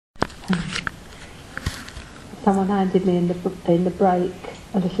Someone handed me in the break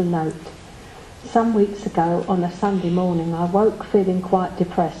a little note. Some weeks ago, on a Sunday morning, I woke feeling quite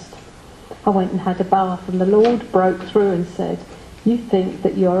depressed. I went and had a bath, and the Lord broke through and said, "You think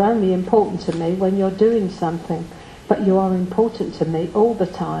that you're only important to me when you're doing something, but you are important to me all the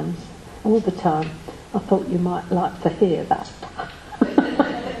time. All the time." I thought you might like to hear that.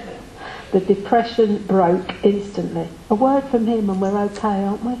 The depression broke instantly. A word from him and we're okay,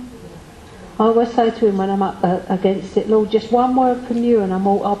 aren't we? I always say to him when I'm up against it, "Lord, just one word from you and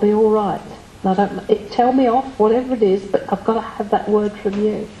I'll be all right. Tell me off, whatever it is, but I've got to have that word from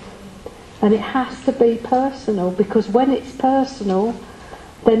you." And it has to be personal, because when it's personal,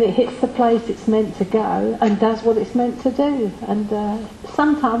 then it hits the place it's meant to go and does what it's meant to do. And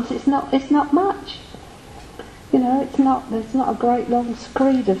sometimes it's not much. You know, it's not a great long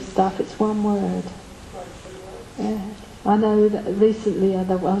screed of stuff. It's one word. Yeah. I know that recently I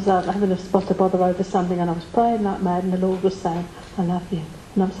was having a spot of bother over something, and I was praying like mad, and the Lord was saying, "I love you."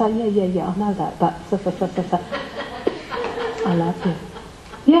 And I'm saying, yeah, I know that, but I love you.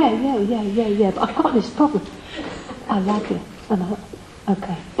 Yeah, but I've got this problem. I love you. And I,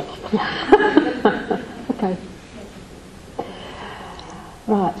 okay. Okay.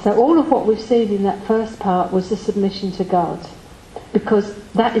 Right, so all of what we've seen in that first part was the submission to God. Because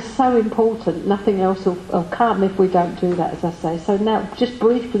that is so important, nothing else will come if we don't do that, as I say. So now, just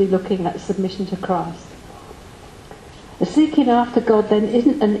briefly looking at submission to Christ. Seeking after God then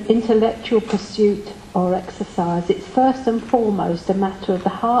isn't an intellectual pursuit or exercise. It's first and foremost a matter of the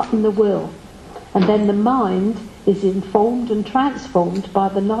heart and the will. And then the mind is informed and transformed by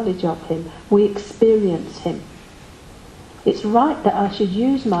the knowledge of him. We experience him. It's right that I should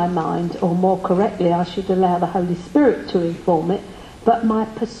use my mind, or more correctly, I should allow the Holy Spirit to inform it, but my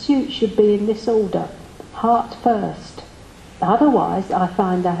pursuit should be in this order: heart first. Otherwise, I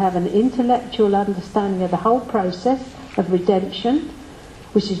find I have an intellectual understanding of the whole process of redemption,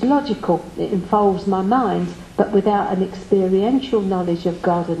 which is logical. It involves my mind, but without an experiential knowledge of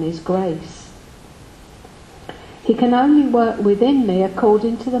God and his grace. He can only work within me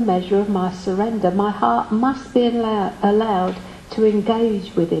according to the measure of my surrender. My heart must be allowed to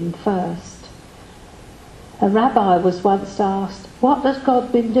engage with him first. A rabbi was once asked, "What has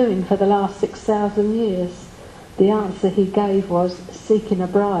God been doing for the last 6,000 years? The answer he gave was, "Seeking a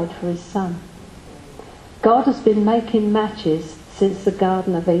bride for his son." God has been making matches since the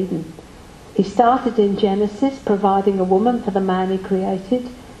Garden of Eden. He started in Genesis, providing a woman for the man he created.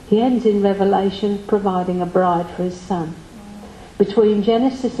 He ends in Revelation, providing a bride for his son. Between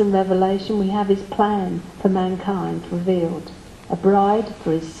Genesis and Revelation, we have his plan for mankind revealed. A bride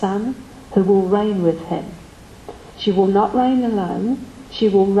for his son who will reign with him. She will not reign alone. She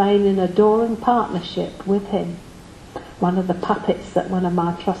will reign in adoring partnership with him. One of the puppets that one of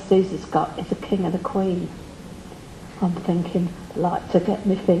my trustees has got is a king and a queen. I'm thinking, I'd like to get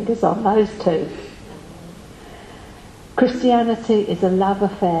my fingers on those two. Christianity is a love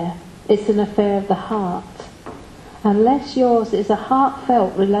affair. It's an affair of the heart. Unless yours is a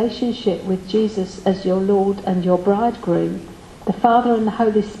heartfelt relationship with Jesus as your Lord and your bridegroom, the Father and the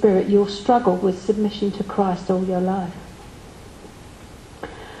Holy Spirit, you'll struggle with submission to Christ all your life.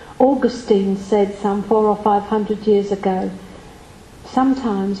 Augustine said some 400 or 500 years ago,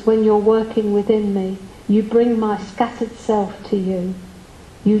 "Sometimes when you're working within me, you bring my scattered self to you.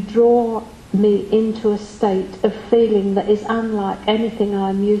 You draw me into a state of feeling that is unlike anything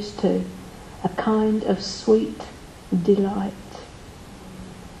I'm used to, a kind of sweet delight."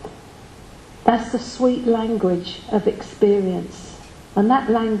 That's the sweet language of experience. And that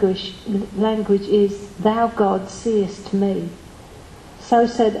language is, "Thou, God, seest me." So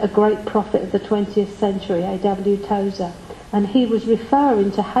said a great prophet of the 20th century, A.W. Tozer. And he was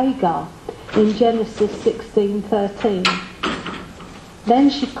referring to Hagar in Genesis 16:13. Then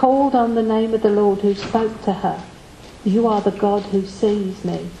she called on the name of the Lord who spoke to her. "You are the God who sees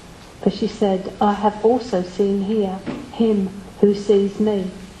me." For she said, "I have also seen here him who sees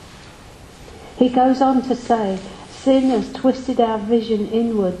me." He goes on to say, "Sin has twisted our vision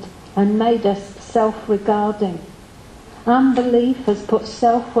inward and made us self-regarding. Unbelief has put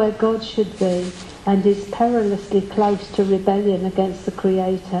self where God should be and is perilously close to rebellion against the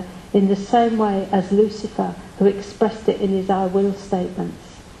Creator, in the same way as Lucifer, who expressed it in his I will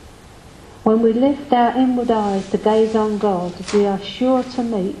statements. When we lift our inward eyes to gaze on God, we are sure to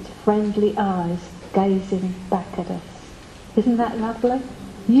meet friendly eyes gazing back at us. Isn't that lovely?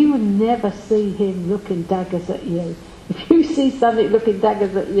 You will never see him looking daggers at you. If you see something looking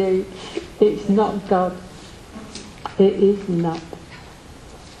daggers at you, it's not God. It is not.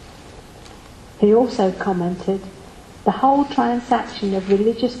 He also commented, The whole transaction of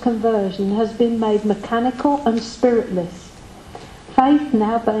religious conversion has been made mechanical and spiritless. Faith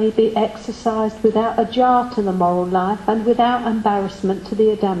now may be exercised without a jar to the moral life and without embarrassment to the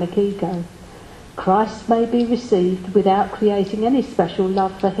Adamic ego. Christ may be received without creating any special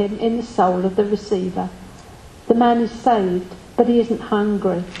love for him in the soul of the receiver. The man is saved, but he isn't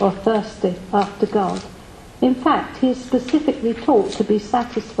hungry or thirsty after God. In fact, he is specifically taught to be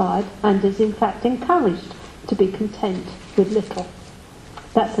satisfied and is in fact encouraged to be content with little.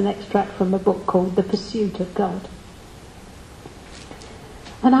 That's an extract from a book called The Pursuit of God.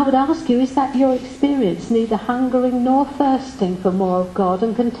 And I would ask you, is that your experience, neither hungering nor thirsting for more of God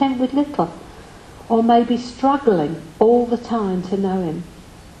and content with little? Or maybe struggling all the time to know him?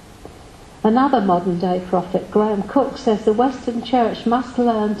 Another modern day prophet, Graham Cook, says the Western Church must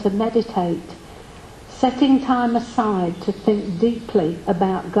learn to meditate, setting time aside to think deeply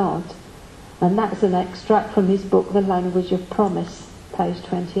about God. And that's an extract from his book, The Language of Promise, page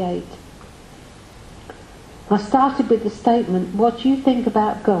 28. I started with the statement, what you think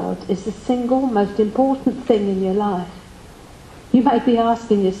about God is the single most important thing in your life. You may be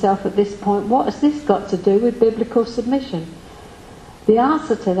asking yourself at this point, what has this got to do with biblical submission? The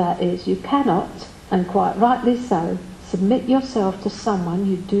answer to that is you cannot, and quite rightly so, submit yourself to someone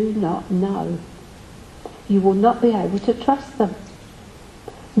you do not know. You will not be able to trust them.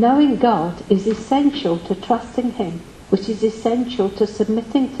 Knowing God is essential to trusting him, which is essential to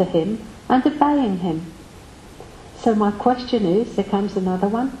submitting to him and obeying him. So my question is, there comes another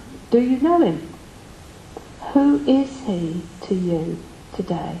one, do you know him? Who is he to you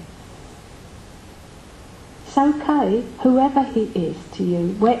today? It's okay, whoever he is to you,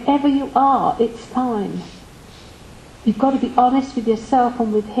 wherever you are, it's fine. You've got to be honest with yourself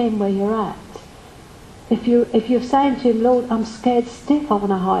and with him where you're at. If you're saying to him, Lord, I'm scared stiff, I want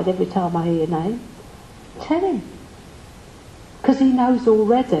to hide every time I hear your name, tell him. Because he knows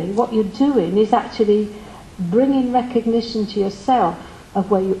already what you're doing is actually bringing recognition to yourself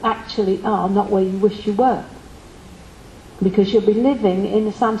of where you actually are, not where you wish you were. Because you'll be living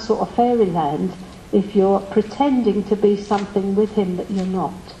in some sort of fairyland if you're pretending to be something with him that you're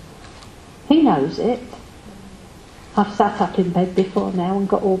not. He knows it. I've sat up in bed before now and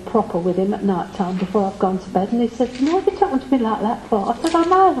got all proper with him at night time before I've gone to bed, and he said, "Why are you talking to me like that for?" I said, "I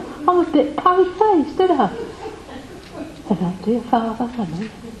know, I'm a bit pale-faced, didn't I?" I said, "Oh dear Father, honey,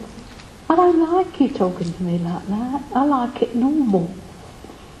 I don't like you talking to me like that. I like it normal."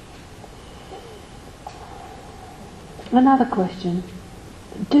 Another question.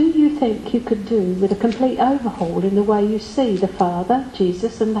 Do you think you could do with a complete overhaul in the way you see the Father,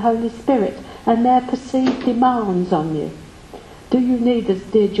 Jesus and the Holy Spirit and their perceived demands on you? Do you need, as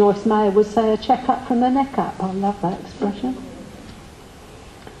dear Joyce Meyer would say, a check-up from the neck up? I love that expression.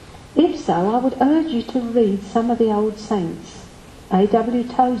 If so, I would urge you to read some of the old saints. A.W.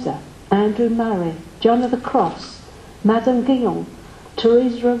 Tozer, Andrew Murray, John of the Cross, Madame Guyon,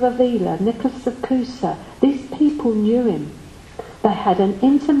 Teresa of Avila, Nicholas of Cusa. These people knew him. They had an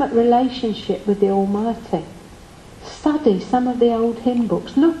intimate relationship with the Almighty. Study some of the old hymn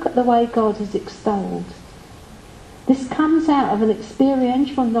books. Look at the way God is extolled. This comes out of an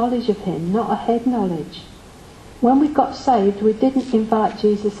experiential knowledge of him, not a head knowledge. When we got saved, we didn't invite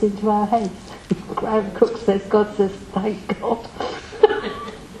Jesus into our heads. Graham Cook says, God says, thank God.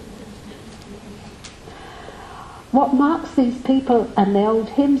 What marks these people and the old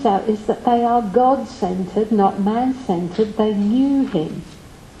hymns out is that they are God-centred, not man-centred. They knew him.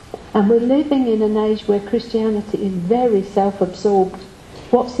 And we're living in an age where Christianity is very self-absorbed.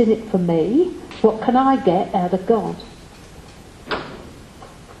 What's in it for me? What can I get out of God?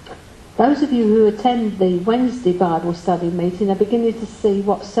 Those of you who attend the Wednesday Bible study meeting are beginning to see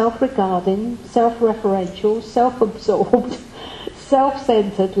what self-regarding, self-referential, self-absorbed,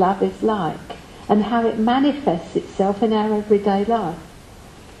 self-centred love is like, and how it manifests itself in our everyday life.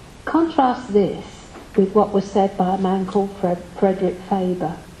 Contrast this with what was said by a man called Frederick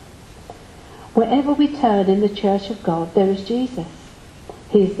Faber. Wherever we turn in the Church of God, there is Jesus.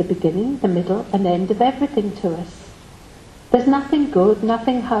 He is the beginning, the middle, and end of everything to us. There's nothing good,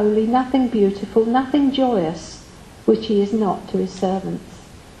 nothing holy, nothing beautiful, nothing joyous, which he is not to his servants.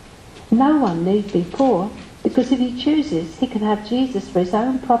 No one need be poor, because if he chooses, he can have Jesus for his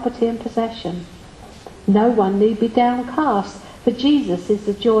own property and possession. No one need be downcast, for Jesus is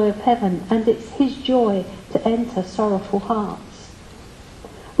the joy of heaven, and it's his joy to enter sorrowful hearts.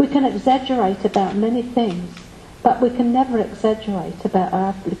 We can exaggerate about many things, but we can never exaggerate about our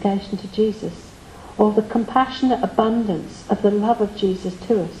application to Jesus, or the compassionate abundance of the love of Jesus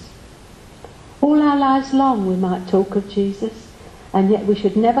to us. All our lives long we might talk of Jesus, and yet we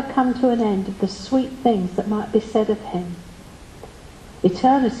should never come to an end of the sweet things that might be said of him.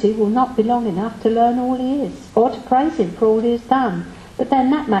 Eternity will not be long enough to learn all he is, or to praise him for all he has done, but then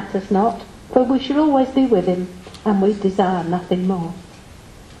that matters not, for we shall always be with him, and we desire nothing more.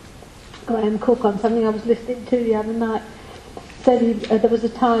 Graham Cook, on something I was listening to the other night, said there was a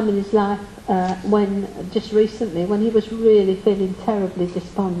time in his life when, just recently, when he was really feeling terribly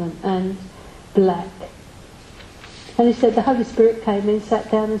despondent and black. And he said the Holy Spirit came in, sat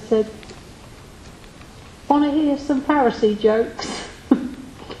down and said, "Want to hear some Pharisee jokes?"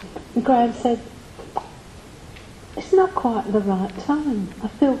 And Graham said, "It's not quite the right time. I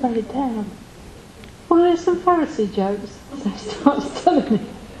feel very down. Want to hear some Pharisee jokes?" So he starts telling me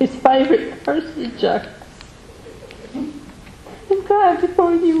his favourite Pharisee jokes. And Graham,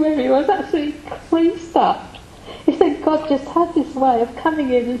 before he knew where he was, actually creased up. He said God just had this way of coming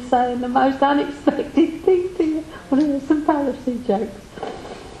in and saying the most unexpected thing to you. Want to hear some Pharisee jokes?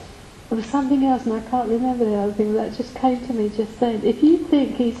 There was something else, and I can't remember the other thing, that just came to me just then. If you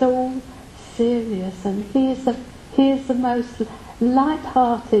think he's all serious and he is the most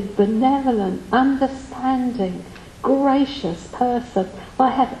light-hearted, benevolent, understanding, gracious person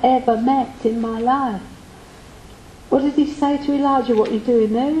I have ever met in my life. What did he say to Elijah? "What are you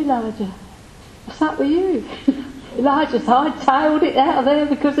doing there, Elijah? What's up with you?" Elijah's hightailed it out of there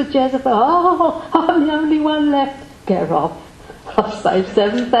because of Jezebel. "Oh, I'm the only one left." "Get off. I've saved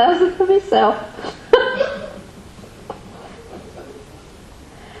 7,000 for myself."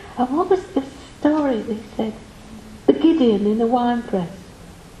 And what was the story he said? The Gideon in the wine press.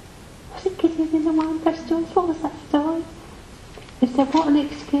 Was it Gideon in the wine press, Joyce? What was that story? He said, "What an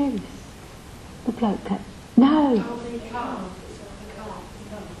excuse." The bloke kept, "No.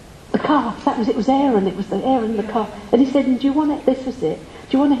 The calf, that was it. Was Aaron. It was the Aaron, the calf." And he said, "And do you want it? This was it.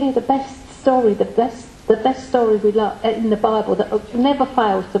 Do you want to hear the best story? The best story we like in the Bible that never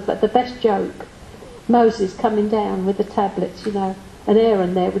fails. The best joke. Moses coming down with the tablets, you know, and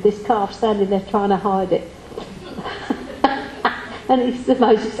Aaron there with this calf standing there trying to hide it." And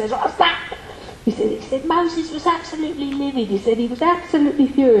Moses says, "What's that?" He said, "Moses was absolutely livid." He said, "He was absolutely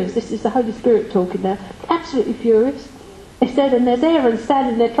furious." This is the Holy Spirit talking now. "Absolutely furious." He said, and there's Aaron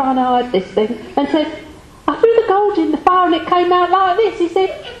standing there trying to hide this thing, and said, "I threw the gold in the fire and it came out like this." He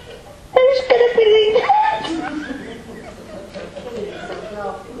said, "Who's going to believe that?"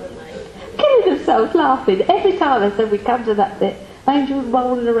 Killing themselves laughing. Every time they said we come to that bit, angels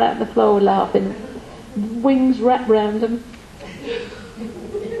rolling around the floor laughing, wings wrapped round them,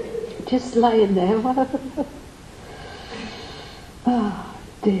 just laying there. Oh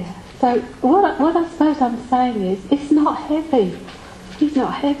dear. So what I suppose I'm saying is, it's not heavy. He's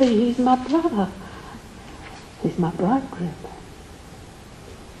not heavy, he's my brother. He's my bridegroom.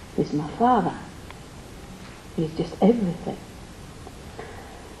 He's my father. He's just everything.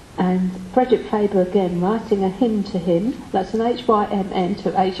 And Frederick Faber again, writing a hymn to him, that's an H-Y-M-N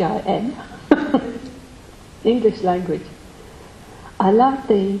to H-I-M, English language. "I love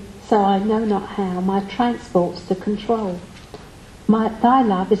thee, so I know not how my transports to control. Thy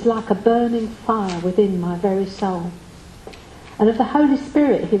love is like a burning fire within my very soul." And of the Holy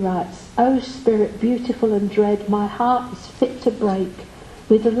Spirit he writes, "O Spirit beautiful and dread, my heart is fit to break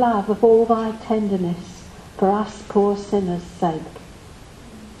with the love of all thy tenderness for us poor sinners' sake."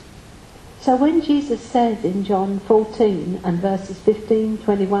 So when Jesus says in John 14 and verses 15,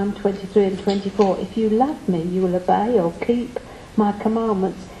 21, 23 and 24, "If you love me, you will obey or keep my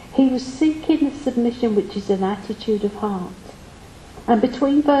commandments," he was seeking the submission which is an attitude of heart. And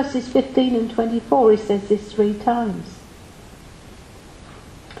between verses 15 and 24 he says this 3 times.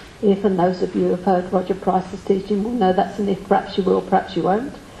 If, and those of you who have heard Roger Price's teaching will know that's an if, perhaps you will, perhaps you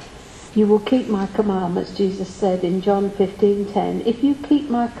won't. "You will keep my commandments," Jesus said in John 15:10. "If you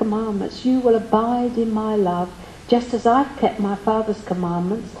keep my commandments, you will abide in my love, just as I've kept my Father's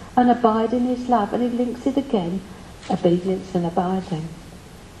commandments and abide in his love." And he links it again, obedience and abiding.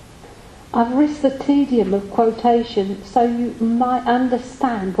 I've risked the tedium of quotation so you might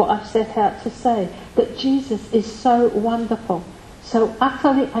understand what I've set out to say, that Jesus is so wonderful, so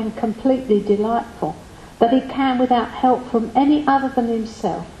utterly and completely delightful, that he can, without help from any other than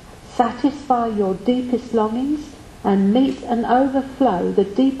himself, satisfy your deepest longings and meet and overflow the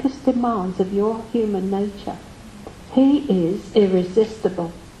deepest demands of your human nature. He is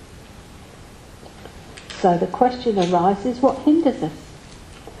irresistible. So the question arises, what hinders us?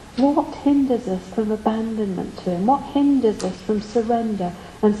 What hinders us from abandonment to him? What hinders us from surrender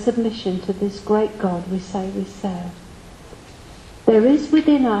and submission to this great God we say we serve? There is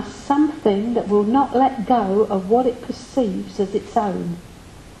within us something that will not let go of what it perceives as its own.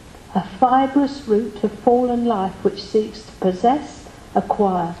 A fibrous root of fallen life which seeks to possess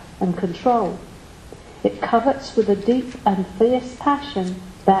acquire and control. It covets with a deep and fierce passion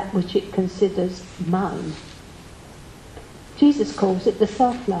that which it considers mine. Jesus calls it the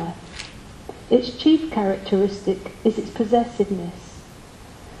self-life. Its chief characteristic is its possessiveness.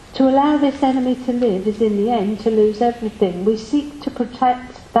 To allow this enemy to live is in the end to lose everything. We seek to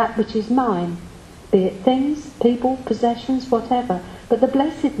protect that which is mine, be it things, people, possessions, whatever, but the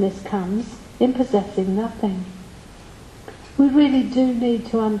blessedness comes in possessing nothing. We really do need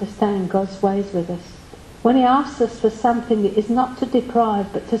to understand God's ways with us. When he asks us for something, it is not to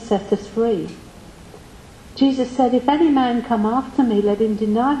deprive but to set us free. Jesus said, "If any man come after me, let him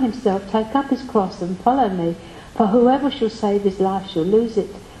deny himself, take up his cross and follow me. For whoever shall save his life shall lose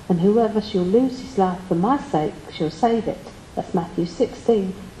it, and whoever shall lose his life for my sake shall save it." That's Matthew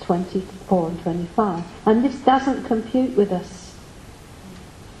 16, 24 and 25. And this doesn't compute with us.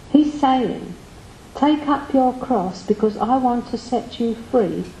 He's saying, take up your cross because I want to set you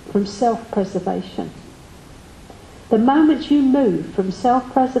free from self-preservation. The moment you move from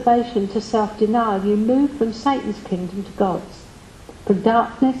self-preservation to self-denial, you move from Satan's kingdom to God's, from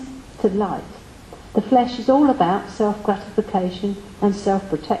darkness to light. The flesh is all about self-gratification and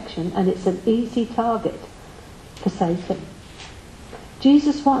self-protection, and it's an easy target for Satan.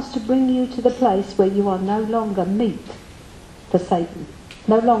 Jesus wants to bring you to the place where you are no longer meat for Satan.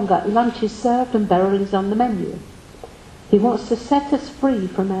 No longer lunch is served and burial is on the menu. He wants to set us free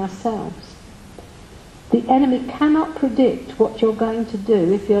from ourselves. The enemy cannot predict what you're going to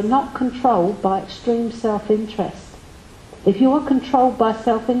do if you're not controlled by extreme self-interest. If you are controlled by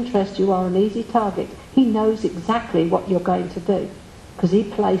self-interest, you are an easy target. He knows exactly what you're going to do because he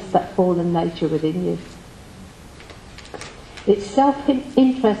placed that fallen nature within you. It's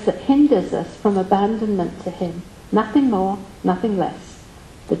self-interest that hinders us from abandonment to him. Nothing more, nothing less.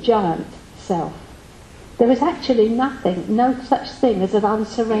 The giant self. There is actually nothing, no such thing as an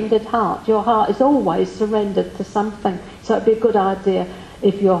unsurrendered heart. Your heart is always surrendered to something. So it'd be a good idea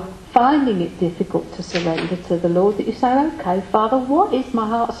if you're finding it difficult to surrender to the Lord that you say, okay, Father, what is my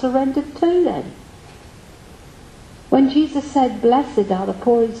heart surrendered to then? When Jesus said, "Blessed are the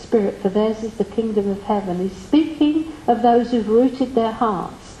poor in spirit, for theirs is the kingdom of heaven," he's speaking of those who've rooted their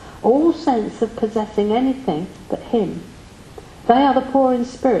hearts, all sense of possessing anything but him. They are the poor in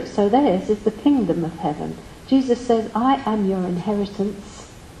spirit, so theirs is the kingdom of heaven. Jesus says, "I am your inheritance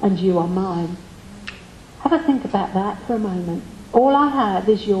and you are mine." Have a think about that for a moment. All I have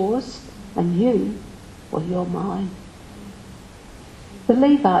is yours and you, well, you're mine. The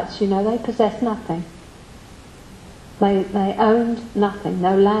Levites, they possessed nothing. They owned nothing,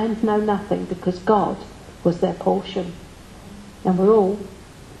 no land, no nothing, because God was their portion. And we're all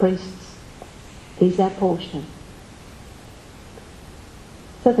priests. He's our portion.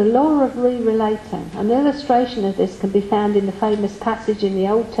 So the law of re-relating, an illustration of this can be found in the famous passage in the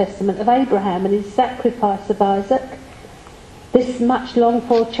Old Testament of Abraham and his sacrifice of Isaac. This much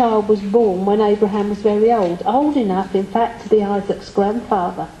longed-for child was born when Abraham was very old enough, in fact, to be Isaac's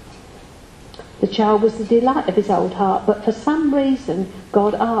grandfather. The child was the delight of his old heart, but for some reason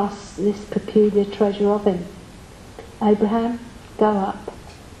God asked this peculiar treasure of him. "Abraham, go up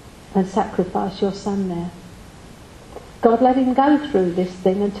and sacrifice your son there." God let him go through this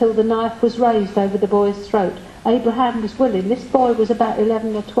thing until the knife was raised over the boy's throat. Abraham was willing. This boy was about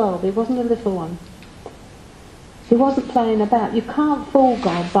 11 or 12. He wasn't a little one. He wasn't playing about. You can't fool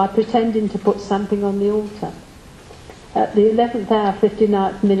God by pretending to put something on the altar. At the 11th hour,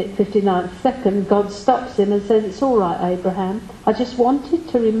 59th minute, 59th second, God stops him and says, "It's all right, Abraham. I just wanted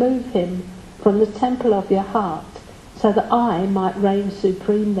to remove him from the temple of your heart so that I might reign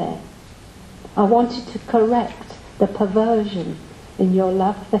supreme there. I wanted to correct the perversion in your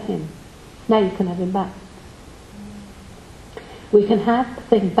love for him. Now you can have him back." We can have the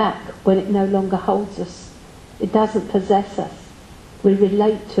thing back when it no longer holds us. It doesn't possess us. We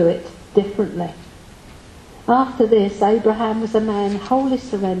relate to it differently. After this, Abraham was a man wholly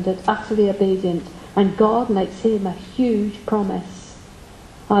surrendered, utterly obedient, and God makes him a huge promise.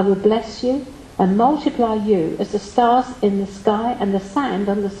 "I will bless you and multiply you as the stars in the sky and the sand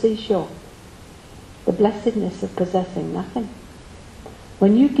on the seashore." The blessedness of possessing nothing.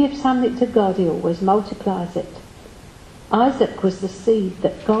 When you give something to God, he always multiplies it. Isaac was the seed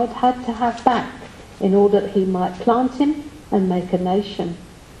that God had to have back in order that he might plant him and make a nation.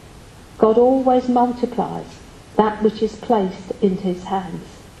 God always multiplies that which is placed into his hands.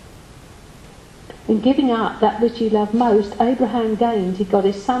 In giving up that which he loved most, Abraham gained. He got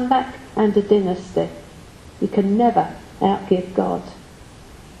his son back and a dynasty. You can never outgive God.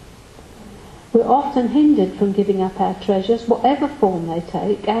 We're often hindered from giving up our treasures, whatever form they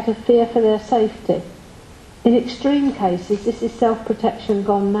take, out of fear for their safety. In extreme cases, this is self-protection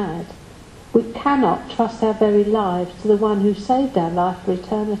gone mad. We cannot trust our very lives to the one who saved our life for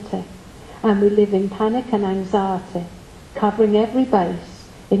eternity, and we live in panic and anxiety, covering every base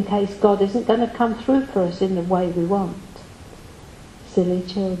in case God isn't going to come through for us in the way we want. Silly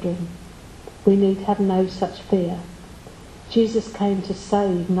children, we need have no such fear. Jesus came to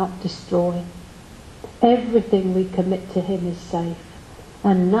save, not destroy. Everything we commit to him is safe,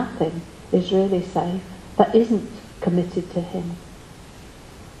 and nothing is really safe that isn't committed to him.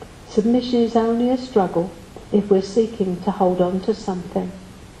 Submission is only a struggle if we're seeking to hold on to something.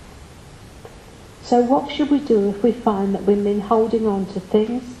 So what should we do if we find that we've been holding on to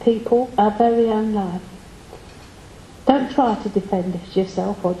things, people, our very own life? Don't try to defend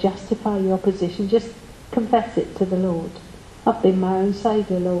yourself or justify your position. Just confess it to the Lord. I've been my own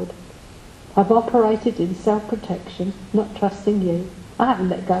saviour, Lord. I've operated in self-protection, not trusting you. I haven't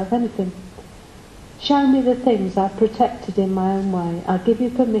let go of anything. Show me the things I've protected in my own way. I give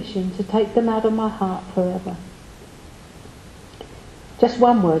you permission to take them out of my heart forever. Just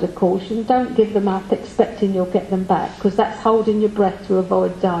one word of caution, don't give them up expecting you'll get them back, because that's holding your breath to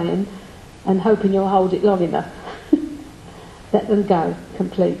avoid dying and hoping you'll hold it long enough. Let them go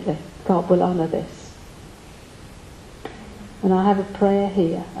completely. God will honour this. And I have a prayer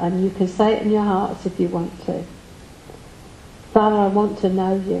here, and you can say it in your hearts if you want to. Father, I want to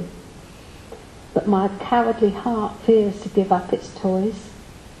know you, but my cowardly heart fears to give up its toys.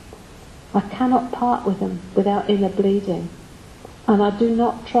 I cannot part with them without inner bleeding, and I do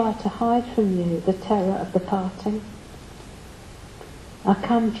not try to hide from you the terror of the parting. I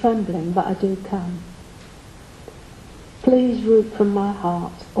come trembling, but I do come. Please root from my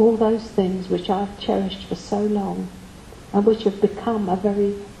heart all those things which I have cherished for so long, and which have become a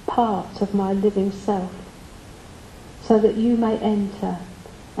very part of my living self, so that you may enter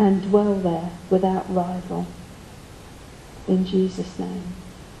and dwell there without rival. In Jesus' name.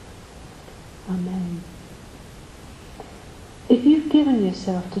 Amen. If you've given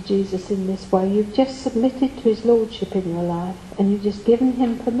yourself to Jesus in this way, you've just submitted to his lordship in your life, and you've just given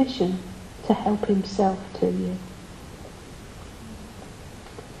him permission to help himself to you.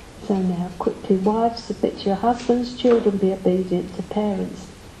 So now, quickly, wives, submit to your husbands, children, be obedient to parents.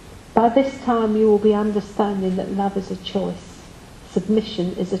 By this time you will be understanding that love is a choice.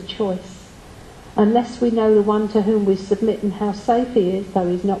 Submission is a choice. Unless we know the one to whom we submit and how safe he is, though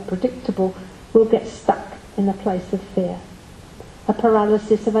he's not predictable, we'll get stuck in a place of fear. A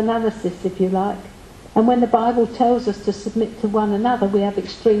paralysis of analysis, if you like. And when the Bible tells us to submit to one another, we have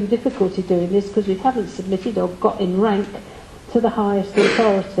extreme difficulty doing this because we haven't submitted or got in rank to the highest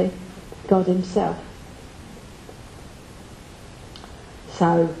authority, God himself.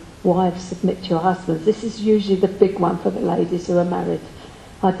 So, wives, submit to your husbands. This is usually the big one for the ladies who are married.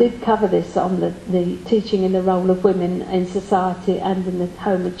 I did cover this on the teaching in the role of women in society and in the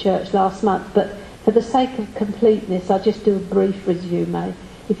home and church last month, but for the sake of completeness, I'll just do a brief resume.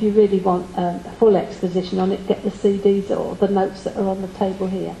 If you really want a full exposition on it, get the CDs or the notes that are on the table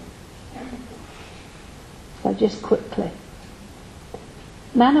here. So just quickly.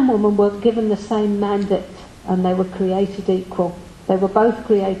 Man and woman were given the same mandate, and they were created equal. They were both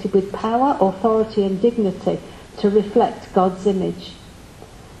created with power, authority and dignity to reflect God's image.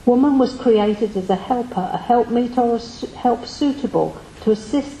 Woman was created as a helper, a helpmeet or a help suitable to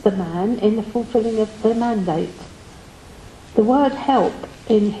assist the man in the fulfilling of the mandate. The word help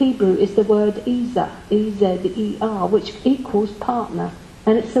in Hebrew is the word Ezer, E-Z-E-R, which equals partner,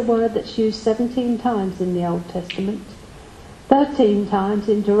 and it's a word that's used 17 times in the Old Testament, 13 times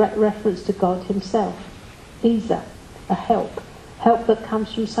in direct reference to God himself. Ezer, a help that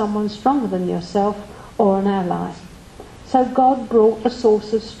comes from someone stronger than yourself or an ally. So God brought a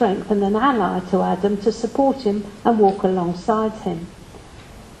source of strength and an ally to Adam to support him and walk alongside him.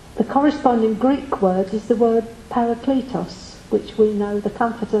 The corresponding Greek word is the word parakletos, which we know, the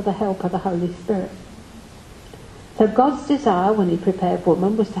comforter, the helper, the Holy Spirit. So God's desire when he prepared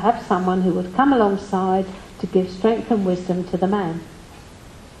woman was to have someone who would come alongside to give strength and wisdom to the man.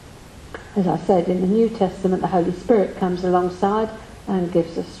 As I said, in the New Testament, the Holy Spirit comes alongside and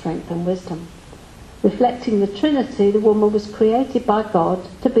gives us strength and wisdom. Reflecting the Trinity, the woman was created by God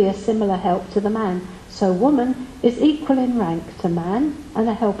to be a similar help to the man. So woman is equal in rank to man and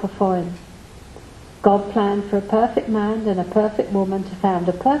a helper for him. God planned for a perfect man and a perfect woman to found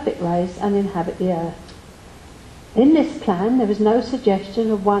a perfect race and inhabit the earth. In this plan, there is no suggestion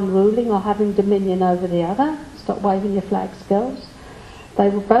of one ruling or having dominion over the other. Stop waving your flags, girls. They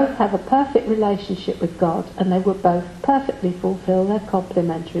will both have a perfect relationship with God, and they will both perfectly fulfill their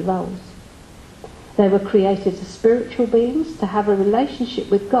complementary roles. They were created as spiritual beings to have a relationship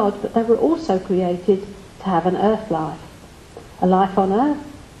with God, but they were also created to have an earth life. A life on earth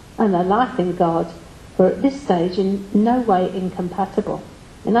and a life in God were at this stage in no way incompatible.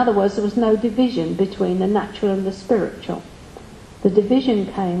 In other words, there was no division between the natural and the spiritual. The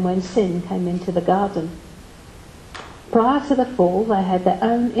division came when sin came into the garden. Prior to the fall, they had their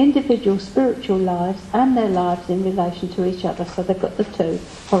own individual spiritual lives and their lives in relation to each other. So they've got the two,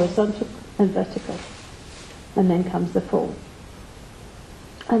 horizontal and vertical. And then comes the fall.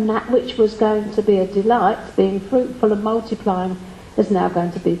 And that which was going to be a delight, being fruitful and multiplying, is now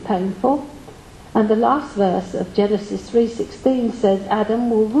going to be painful. And the last verse of Genesis 3:16 says Adam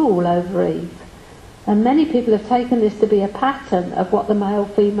will rule over Eve. And many people have taken this to be a pattern of what the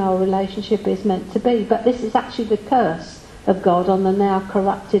male-female relationship is meant to be. But this is actually the curse of God on the now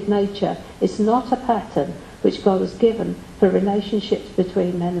corrupted nature. It's not a pattern which God has given for relationships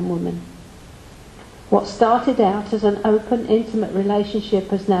between men and women. What started out as an open, intimate relationship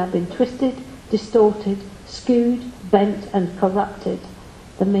has now been twisted, distorted, skewed, bent and corrupted.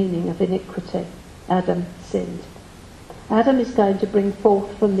 The meaning of iniquity. Adam sinned. Adam is going to bring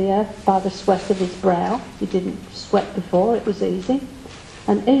forth from the earth by the sweat of his brow. He didn't sweat before, it was easy.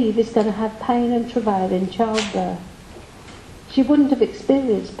 And Eve is going to have pain and travail in childbirth. She wouldn't have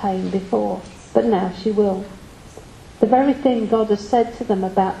experienced pain before, but now she will. The very thing God has said to them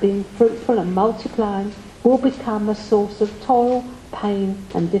about being fruitful and multiplying will become a source of toil, pain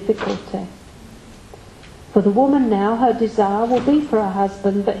and difficulty. For the woman now, her desire will be for her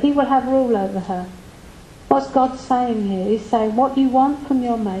husband, but he will have rule over her. What's God saying here? He's saying what you want from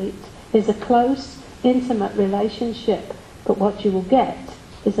your mate is a close, intimate relationship, but what you will get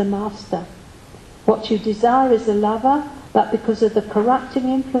is a master. What you desire is a lover, but because of the corrupting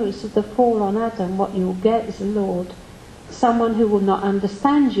influence of the fall on Adam, what you will get is a Lord. Someone who will not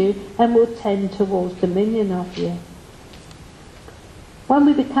understand you and will tend towards dominion of you. When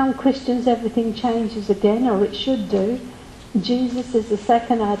we become Christians, everything changes again, or it should do. Jesus is the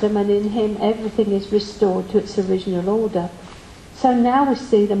second Adam, and in him everything is restored to its original order. So now we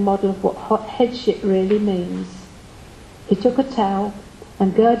see the model of what headship really means. He took a towel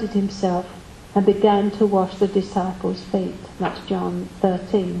and girded himself and began to wash the disciples' feet. That's John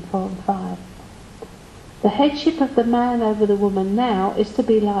 13:4 and 5. The headship of the man over the woman now is to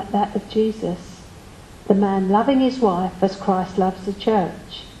be like that of Jesus. The man loving his wife as Christ loves the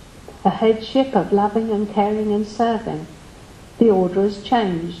church. A headship of loving and caring and serving. The order has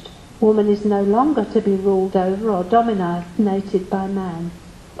changed. Woman is no longer to be ruled over or dominated by man.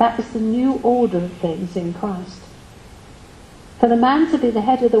 That is the new order of things in Christ. For the man to be the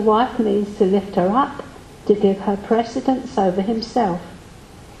head of the wife means to lift her up, to give her precedence over himself.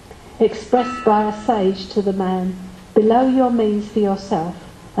 Expressed by a sage to the man, below your means for yourself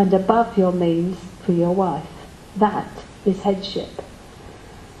and above your means for your wife. That is headship.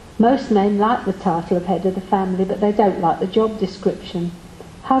 Most men like the title of head of the family, but they don't like the job description.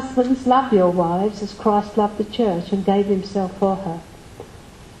 Husbands, love your wives as Christ loved the church and gave himself for her.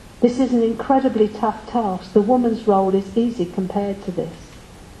 This is an incredibly tough task. The woman's role is easy compared to this.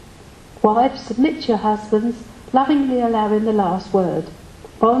 Wives, submit to your husbands, lovingly allowing the last word.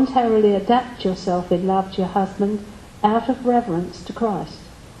 Voluntarily adapt yourself in love to your husband out of reverence to Christ.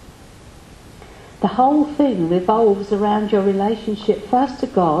 The whole thing revolves around your relationship first to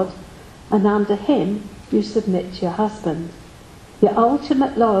God, and under him you submit to your husband. Your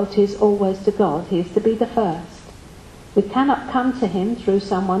ultimate loyalty is always to God. He is to be the first. We cannot come to him through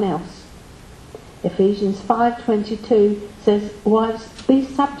someone else. Ephesians 5:22 says, wives, be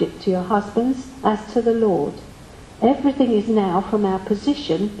subject to your husbands as to the Lord. Everything is now from our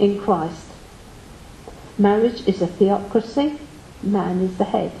position in Christ. Marriage is a theocracy. Man is the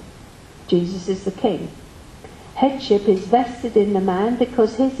head. Jesus is the king. Headship is vested in the man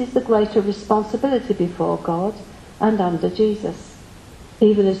because his is the greater responsibility before God and under Jesus,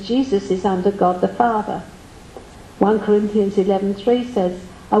 even as Jesus is under God the Father. 1 Corinthians 11:3 says,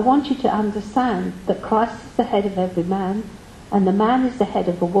 I want you to understand that Christ is the head of every man, and the man is the head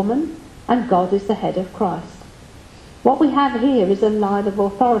of a woman, and God is the head of Christ. What we have here is a line of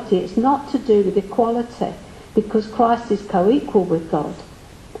authority. It's not to do with equality, because Christ is co-equal with God.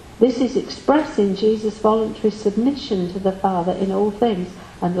 This is expressed in Jesus' voluntary submission to the Father in all things,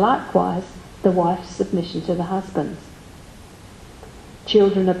 and likewise the wife's submission to the husband.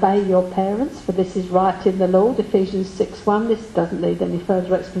 Children, obey your parents, for this is right in the Lord. Ephesians 6:1. This doesn't need any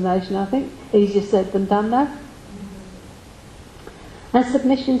further explanation, I think. Easier said than done, though. And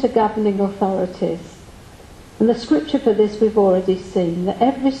submission to governing authorities. And the scripture for this we've already seen, that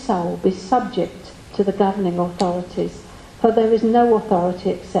every soul be subject to the governing authorities, for there is no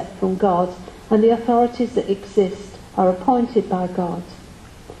authority except from God, and the authorities that exist are appointed by God.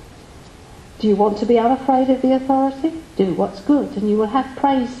 Do you want to be unafraid of the authority? Do what's good, and you will have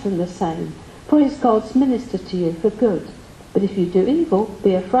praise from the same. For he is God's minister to you for good. But if you do evil,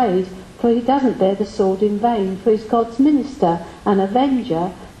 be afraid, for he doesn't bear the sword in vain, for he is God's minister and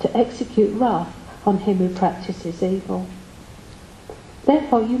avenger to execute wrath on him who practices evil.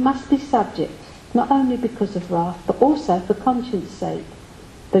 Therefore you must be subject, not only because of wrath, but also for conscience sake.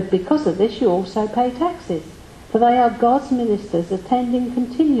 But because of this you also pay taxes, for they are God's ministers, attending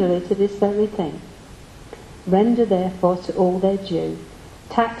continually to this very thing. Render therefore to all their due: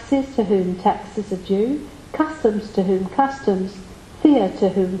 taxes to whom taxes are due, customs to whom customs, fear to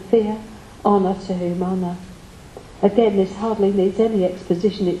whom fear, honour to whom honour. Again, this hardly needs any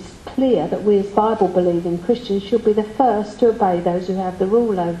exposition. It's clear that we as Bible-believing Christians should be the first to obey those who have the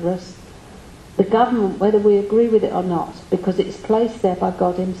rule over us, the government, whether we agree with it or not, because it's placed there by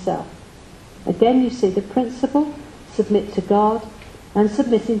God himself. Again, you see the principle: submit to God, and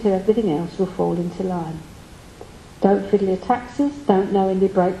submitting to everything else will fall into line. Don't fiddle your taxes, don't knowingly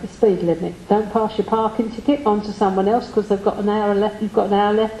break the speed limit, don't pass your parking ticket on to someone else because they've got an hour left, you've got an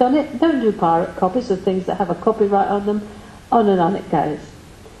hour left on it, don't do pirate copies of things that have a copyright on them, on and on it goes.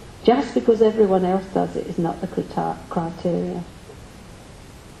 Just because everyone else does it is not the criteria.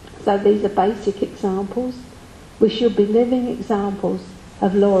 So these are basic examples. We should be living examples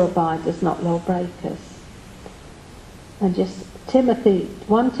of law abiders, not law breakers. And just 1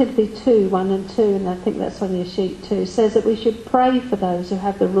 Timothy 2, 1 and 2, and I think that's on your sheet too, says that we should pray for those who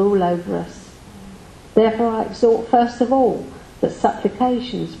have the rule over us. Therefore I exhort first of all that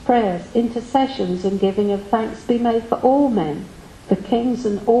supplications, prayers, intercessions and giving of thanks be made for all men, for kings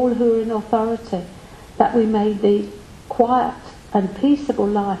and all who are in authority, that we may lead quiet and peaceable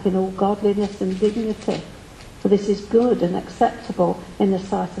life in all godliness and dignity. For this is good and acceptable in the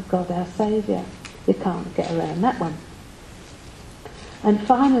sight of God our Saviour. You can't get around that one. And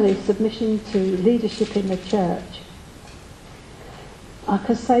finally, submission to leadership in the church. I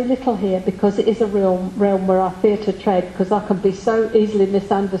can say little here because it is a realm where I fear to tread, because I can be so easily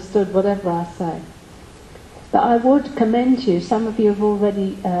misunderstood whatever I say. But I would commend you, some of you have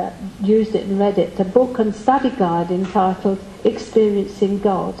already used it and read it, the book and study guide entitled Experiencing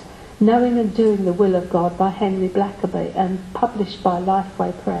God, Knowing and Doing the Will of God by Henry Blackaby, and published by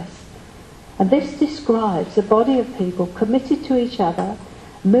Lifeway Press. And this describes a body of people committed to each other,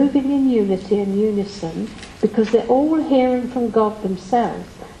 moving in unity and unison, because they're all hearing from God themselves,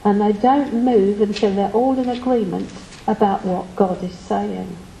 and they don't move until they're all in agreement about what God is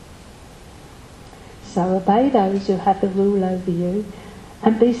saying. So obey those who have the rule over you,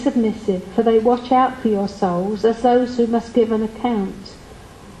 and be submissive, for they watch out for your souls as those who must give an account.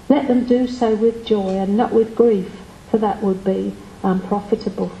 Let them do so with joy and not with grief, for that would be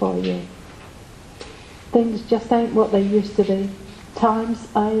unprofitable for you. Things just ain't what they used to be. Times,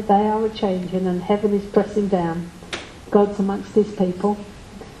 they are a-changing, and heaven is pressing down. God's amongst his people.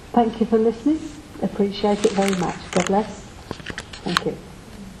 Thank you for listening. Appreciate it very much. God bless. Thank you.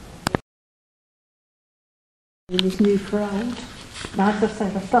 It is new for old. As I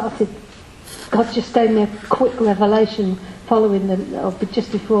said, God just gave me a quick revelation following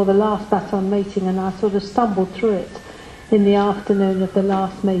just before the last Baton meeting, and I sort of stumbled through it in the afternoon of the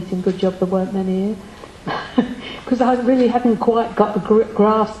last meeting. Good job there weren't many here. Because I really hadn't quite got the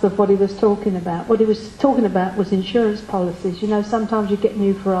grasp of what he was talking about. What he was talking about was insurance policies. You know, sometimes you get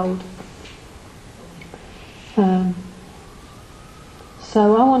new for old.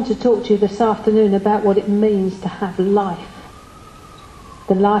 So I want to talk to you this afternoon about what it means to have life.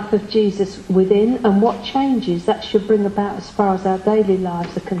 The life of Jesus within, and what changes that should bring about as far as our daily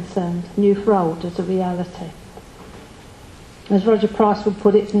lives are concerned. New for old as a reality. As Roger Price would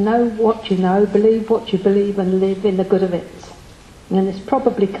put it, know what you know, believe what you believe, and live in the good of it. And this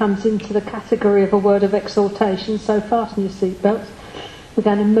probably comes into the category of a word of exhortation, so fasten your seatbelts. We're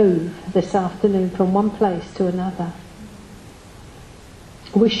going to move this afternoon from one place to another.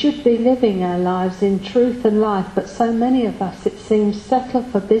 We should be living our lives in truth and life, but so many of us, it seems, settle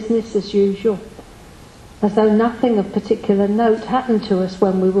for business as usual, as though nothing of particular note happened to us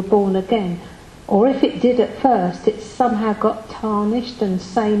when we were born again. Or if it did at first, it somehow got tarnished and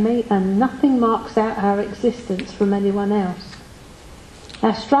samey, and nothing marks out our existence from anyone else.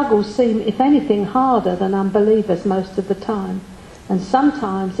 Our struggles seem, if anything, harder than unbelievers most of the time, and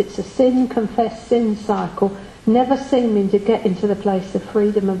sometimes it's a sin-confessed sin cycle, never seeming to get into the place of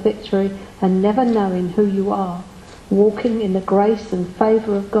freedom and victory, and never knowing who you are, walking in the grace and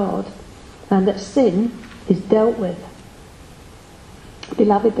favour of God, and that sin is dealt with.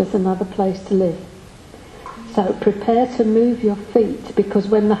 Beloved, there's another place to live. So prepare to move your feet, because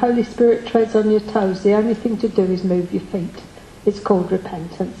when the Holy Spirit treads on your toes, the only thing to do is move your feet. It's called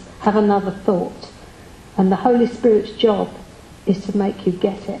repentance. have another thought. And the Holy Spirit's job is to make you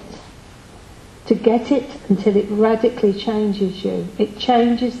get it. To get it until it radically changes you. It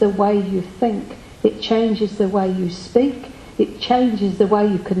changes the way you think. It changes the way you speak. It changes the way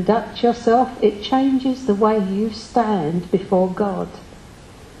you conduct yourself. It changes the way you stand before God.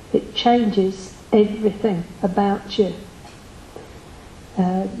 It changes everything about you.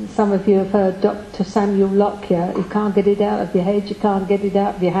 Some of you have heard Dr. Samuel Lockyer. You can't get it out of your head, you can't get it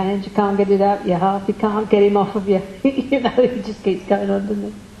out of your hand, you can't get it out of your heart, you can't get him off of you. You know, he just keeps going on,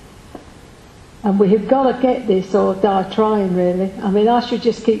 doesn't he? And we have got to get this or die trying, really. I mean, I should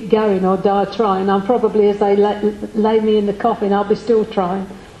just keep going or die trying. I'm probably, as they lay me in the coffin, I'll be still trying.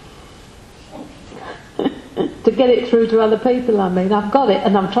 To get it through to other people, I mean. I've got it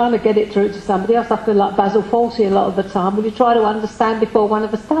and I'm trying to get it through to somebody else. I feel like Basil Fawlty a lot of the time. Will you try to understand before one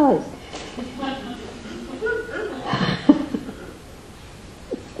of us dies?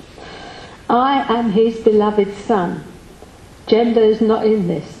 I am his beloved son. Gender is not in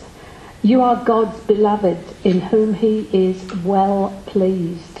this. You are God's beloved, in whom he is well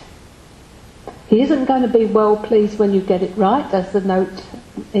pleased. He isn't going to be well pleased when you get it right, as the note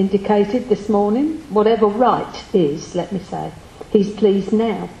indicated this morning. Whatever right is, let me say. He's pleased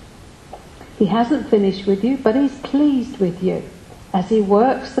now. He hasn't finished with you, but he's pleased with you as he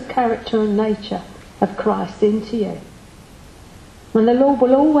works the character and nature of Christ into you. And the Lord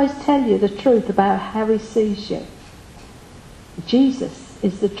will always tell you the truth about how he sees you. Jesus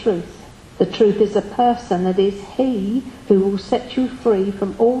is the truth. The truth is a person. It is he who will set you free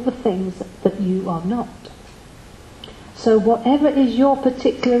from all the things that you are not. So whatever is your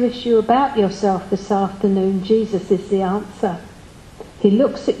particular issue about yourself this afternoon, Jesus is the answer. He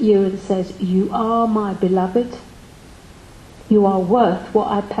looks at you and says, you are my beloved. You are worth what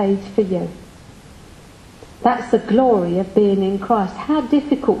I paid for you. That's the glory of being in Christ. How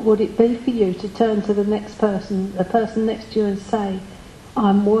difficult would it be for you to turn to the next person, the person next to you, and say,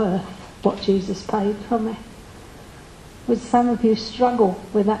 I'm worth what Jesus paid for me? Would some of you struggle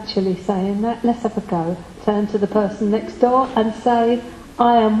with actually saying that? Let's have a go. Turn to the person next door and say,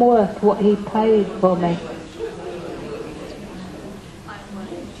 I am worth what he paid for me.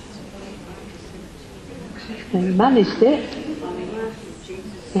 And you managed it.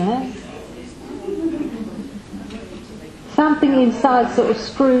 Yeah. Something inside sort of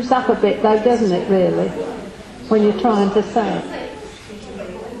screws up a bit though, doesn't it, really? When you're trying to say it.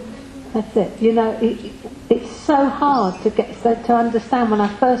 That's it. You know, it's so hard to understand. When I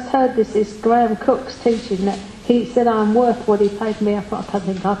first heard this, is Graham Cook's teaching that he said, I'm worth what he paid me. I thought, I don't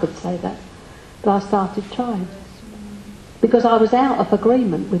think I could say that. But I started trying. Because I was out of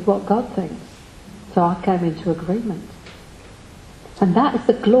agreement with what God thinks. So I came into agreement. And that is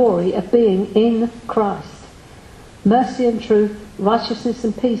the glory of being in Christ. Mercy and truth, righteousness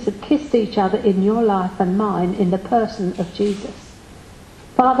and peace have kissed each other in your life and mine in the person of Jesus.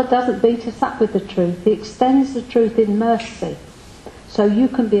 Father doesn't beat us up with the truth. He extends the truth in mercy. So you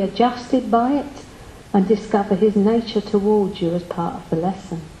can be adjusted by it and discover his nature towards you as part of the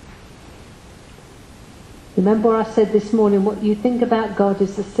lesson. Remember I said this morning, what you think about God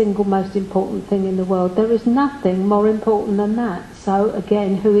is the single most important thing in the world. There is nothing more important than that. So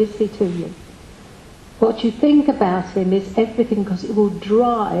again, who is he to you? What you think about him is everything, because it will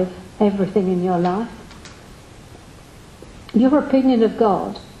drive everything in your life. Your opinion of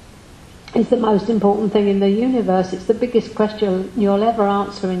God is the most important thing in the universe. It's the biggest question you'll ever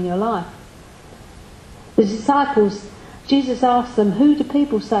answer in your life. The disciples, Jesus asked them, who do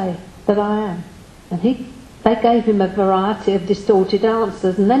people say that I am? And they gave him a variety of distorted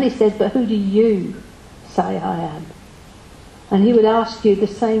answers. And then he said, but who do you say I am? And he would ask you the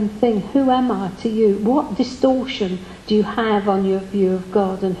same thing. Who am I to you? What distortion do you have on your view of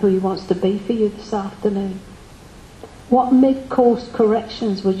God and who he wants to be for you this afternoon? What mid-course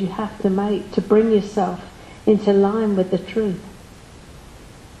corrections would you have to make to bring yourself into line with the truth?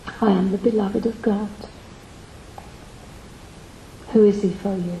 I am the beloved of God. Who is he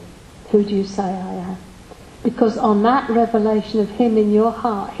for you? Who do you say I am? Because on that revelation of him in your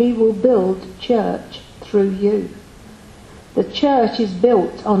heart, he will build church through you. The church is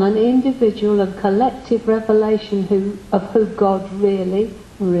built on an individual and collective revelation of who God really,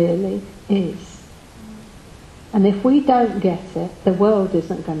 really is. And if we don't get it, the world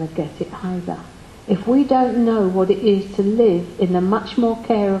isn't going to get it either. If we don't know what it is to live in the much more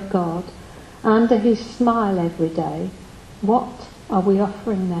care of God, under his smile every day, what are we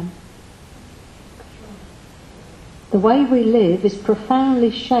offering them? The way we live is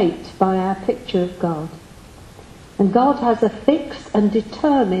profoundly shaped by our picture of God. And God has a fixed and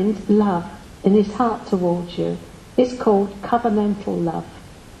determined love in his heart towards you. It's called covenantal love.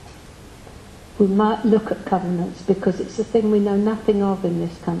 we might look at covenants because it's a thing we know nothing of in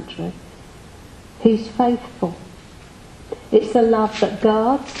this country. He's faithful. It's a love that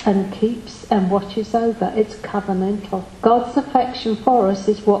guards and keeps and watches over. It's covenantal. God's affection for us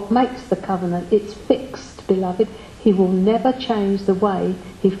is what makes the covenant. It's fixed, beloved. He will never change the way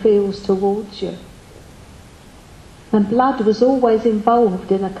he feels towards you. And blood was always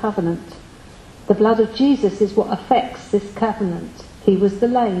involved in a covenant. The blood of Jesus is what affects this covenant. He was the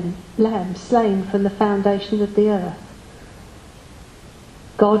lamb slain from the foundation of the earth.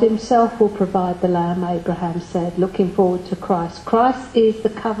 God himself will provide the lamb, Abraham said, looking forward to Christ. Christ is the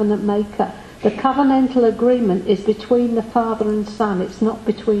covenant maker. The covenantal agreement is between the Father and Son. It's not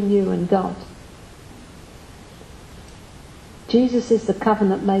between you and God. Jesus is the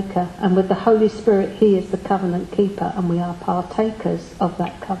covenant maker, and with the Holy Spirit he is the covenant keeper, and we are partakers of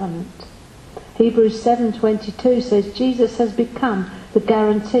that covenant. Hebrews 7:22 says Jesus has become the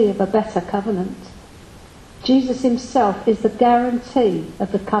guarantee of a better covenant. Jesus himself is the guarantee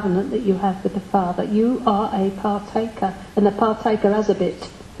of the covenant that you have with the Father. You are a partaker, and the partaker has a bit,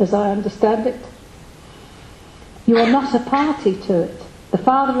 as I understand it. You are not a party to it. The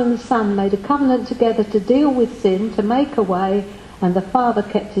Father and the Son made a covenant together to deal with sin, to make a way, and the Father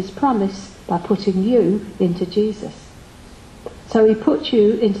kept his promise by putting you into Jesus. So he put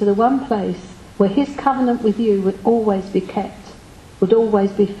you into the one place where his covenant with you would always be kept, would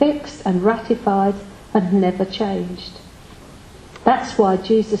always be fixed and ratified and never changed. That's why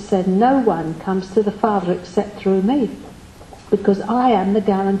Jesus said, no one comes to the Father except through me, because I am the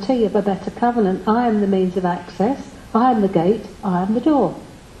guarantee of a better covenant. I am the means of access. I am the gate, I am the door.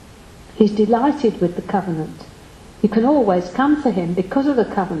 He's delighted with the covenant. You can always come to him because of the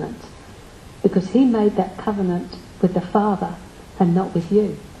covenant, because he made that covenant with the Father and not with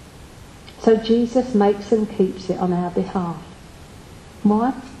you. So Jesus makes and keeps it on our behalf.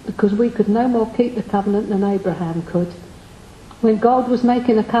 Why? Because we could no more keep the covenant than Abraham could. When God was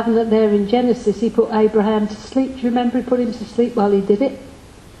making a covenant there in Genesis, he put Abraham to sleep. Do you remember he put him to sleep while he did it?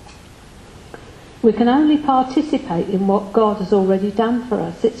 We can only participate in what God has already done for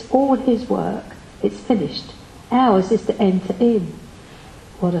us. It's all his work. It's finished. Ours is to enter in.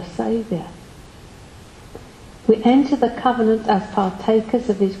 What a saviour. We enter the covenant as partakers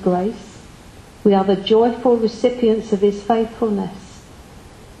of his grace. We are the joyful recipients of his faithfulness.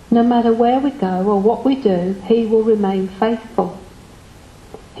 No matter where we go or what we do, he will remain faithful.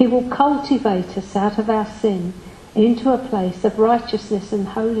 He will cultivate us out of our sin into a place of righteousness and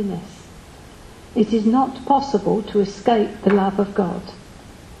holiness. It is not possible to escape the love of God.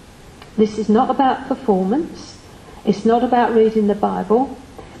 This is not about performance. It's not about reading the Bible.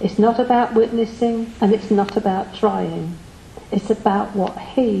 It's not about witnessing, and it's not about trying. It's about what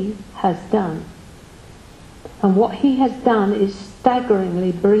he has done. And what he has done is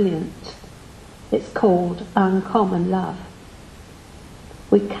staggeringly brilliant. It's called uncommon love.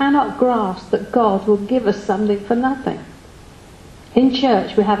 We cannot grasp that God will give us something for nothing. In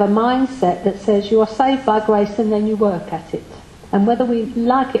church we have a mindset that says you are saved by grace and then you work at it. And whether we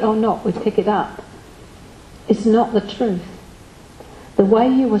like it or not, we pick it up. It's not the truth. The way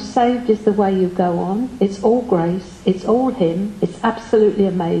you were saved is the way you go on. It's all grace. It's all him. It's absolutely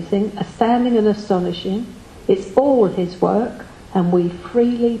amazing, astounding and astonishing. It's all his work, and we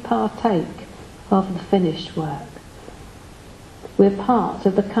freely partake of the finished work. We're part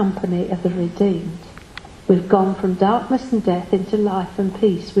of the company of the redeemed. We've gone from darkness and death into life and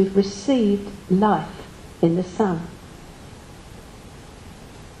peace. We've received life in the Son.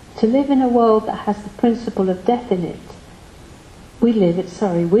 To live in a world that has the principle of death in it, we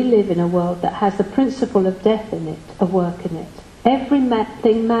live in a world that has the principle of death in it, of work in it.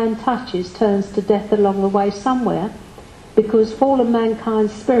 Everything man touches turns to death along the way somewhere, because fallen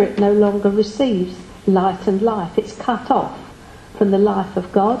mankind's spirit no longer receives light and life. It's cut off from the life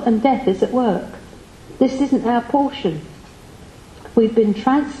of God, and death is at work. This isn't our portion. We've been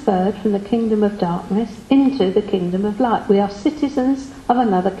transferred from the kingdom of darkness into the kingdom of light. We are citizens of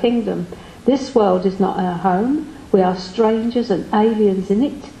another kingdom. This world is not our home. We are strangers and aliens in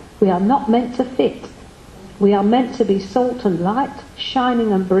it. We are not meant to fit. We are meant to be salt and light,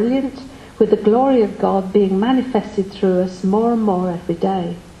 shining and brilliant, with the glory of God being manifested through us more and more every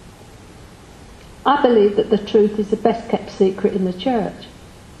day. I believe that the truth is the best kept secret in the church.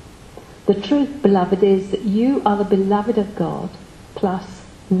 The truth, beloved, is that you are the beloved of God plus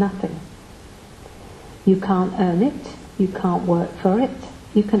nothing. You can't earn it. You can't work for it.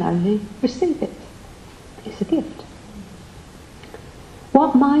 You can only receive it. It's a gift.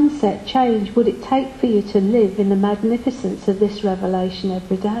 What mindset change would it take for you to live in the magnificence of this revelation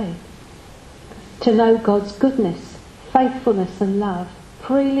every day? To know God's goodness, faithfulness and love,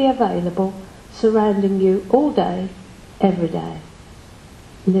 freely available, surrounding you all day, every day,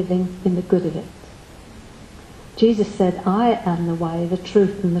 living in the good of it. Jesus said, I am the way, the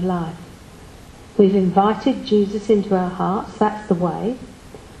truth and the life. We've invited Jesus into our hearts, that's the way,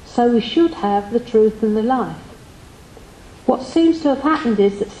 so we should have the truth and the life. What seems to have happened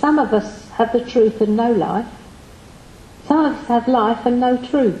is that some of us have the truth and no life. Some of us have life and no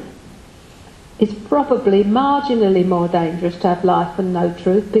truth. It's probably marginally more dangerous to have life and no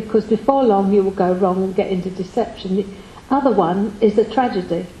truth, because before long you will go wrong and get into deception. The other one is a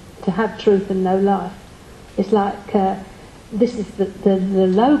tragedy, to have truth and no life. It's like, this is the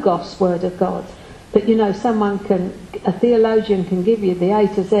Logos word of God. But you know, a theologian can give you the A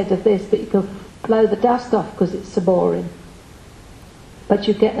to Z of this, but you can blow the dust off because it's so boring. But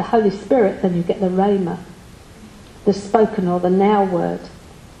you get the Holy Spirit, then you get the Rhema, the spoken or the now word.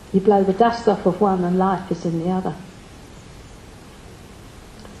 You blow the dust off of one and life is in the other.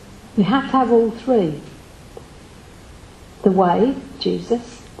 We have to have all three. The way,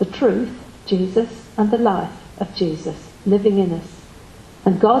 Jesus, the truth, Jesus, and the life of Jesus living in us.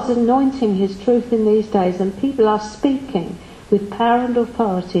 And God's anointing his truth in these days, and people are speaking with power and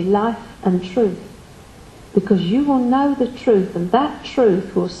authority, life and truth. Because you will know the truth, and that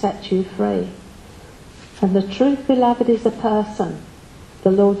truth will set you free. And the truth, beloved, is a person,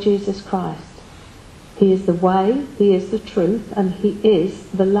 the Lord Jesus Christ. He is the way, he is the truth, and he is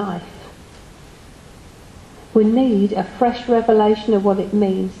the life. We need a fresh revelation of what it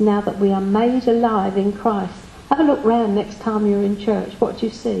means now that we are made alive in Christ. Have a look round next time you're in church. What do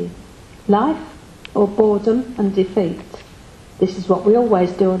you see? Life or boredom and defeat? This is what we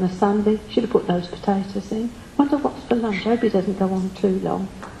always do on a Sunday. Should have put those potatoes in. Wonder what's for lunch. Hope it doesn't go on too long.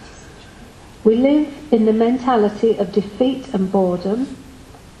 We live in the mentality of defeat and boredom,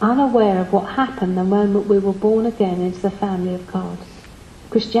 unaware of what happened the moment we were born again into the family of God.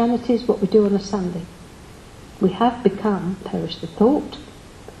 Christianity is what we do on a Sunday. We have become, perish the thought,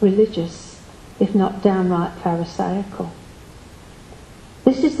 religious, if not downright pharisaical.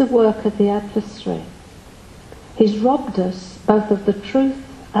 This is the work of the adversary. He's robbed us both of the truth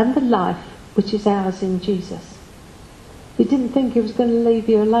and the life which is ours in Jesus. You didn't think he was going to leave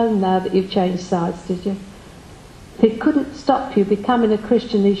you alone now that you've changed sides, did you? If he couldn't stop you becoming a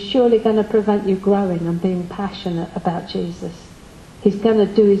Christian, he's surely going to prevent you growing and being passionate about Jesus. He's going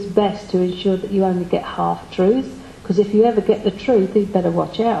to do his best to ensure that you only get half-truths, because if you ever get the truth, you'd better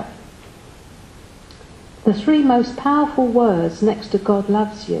watch out. The three most powerful words next to God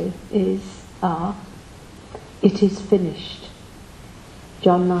loves you are, it is finished.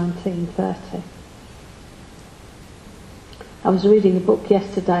 John 19:30. I was reading a book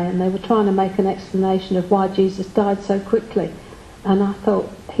yesterday and they were trying to make an explanation of why Jesus died so quickly. And I thought,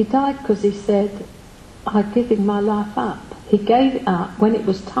 he died because he said, I've given my life up. He gave it up when it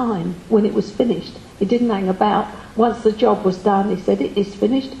was time, when it was finished. He didn't hang about. Once the job was done, he said, it is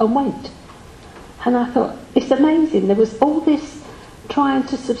finished, and went. And I thought, it's amazing. There was all this trying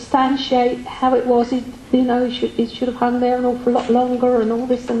to substantiate how it was. He should have hung there an awful lot longer, and all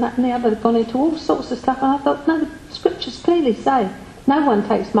this and that and the other. They've gone into all sorts of stuff. And I thought, no, the scriptures clearly say, no one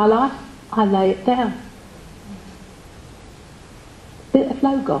takes my life, I lay it down. Bit of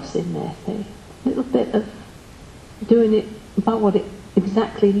logos in there, see? A little bit of doing it by what it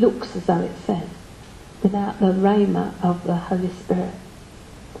exactly looks as though it says, without the rhema of the Holy Spirit.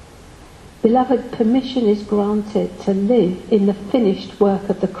 Beloved, permission is granted to live in the finished work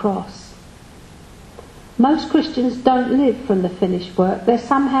of the cross. Most Christians don't live from the finished work. They're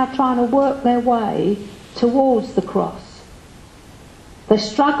somehow trying to work their way towards the cross. They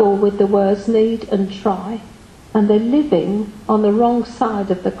struggle with the words need and try, and they're living on the wrong side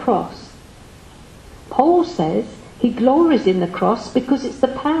of the cross. Paul says he glories in the cross because it's the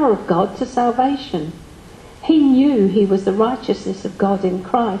power of God to salvation. He knew he was the righteousness of God in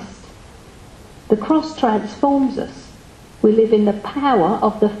Christ. The cross transforms us. We live in the power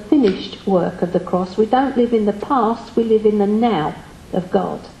of the finished work of the cross. We don't live in the past, we live in the now of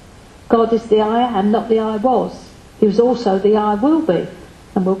God. God is the I am, not the I was. He was also the I will be.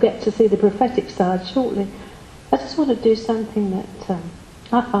 And we'll get to see the prophetic side shortly. I just want to do something that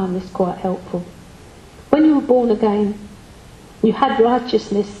I find this quite helpful. When you were born again, you had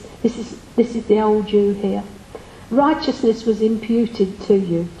righteousness. This is the old you here. Righteousness was imputed to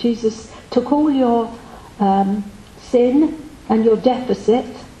you. Jesus took all your sin and your deficit,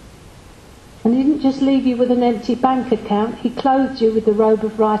 and he didn't just leave you with an empty bank account. He clothed you with the robe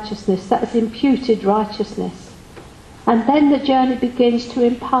of righteousness. That is imputed righteousness. And then the journey begins to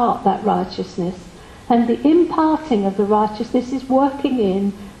impart that righteousness. And the imparting of the righteousness is working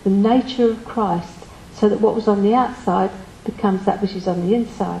in the nature of Christ, so that what was on the outside becomes that which is on the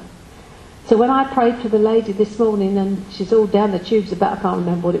inside. So when I prayed for the lady this morning and she's all down the tubes about, I can't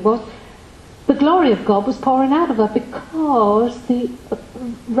remember what it was, the glory of God was pouring out of her because the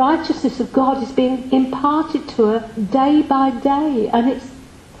righteousness of God is being imparted to her day by day, and it's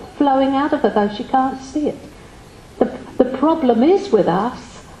flowing out of her though she can't see it. The problem is with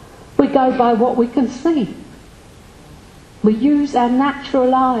us, we go by what we can see. We use our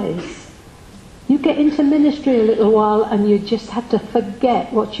natural eyes. You get into ministry a little while and you just have to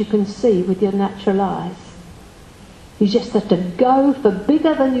forget what you can see with your natural eyes. You just have to go for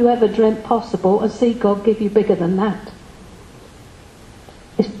bigger than you ever dreamt possible and see God give you bigger than that.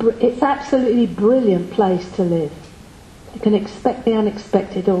 It's absolutely brilliant place to live. You can expect the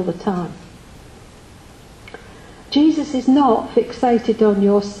unexpected all the time. Jesus is not fixated on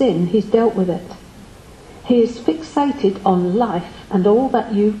your sin. He's dealt with it. He is fixated on life and all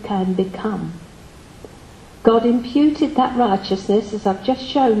that you can become. God imputed that righteousness, as I've just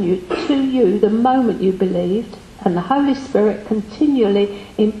shown you, to you the moment you believed, and the Holy Spirit continually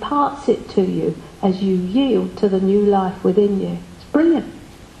imparts it to you as you yield to the new life within you. It's brilliant.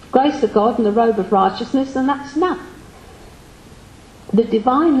 Grace of God and the robe of righteousness, and that's enough. The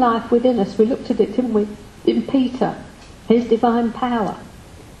divine life within us, we looked at it, didn't we, in Peter, his divine power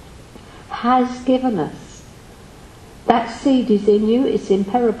has given us. That seed is in you, it's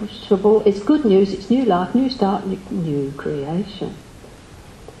imperishable, it's good news, it's new life, new start, new creation.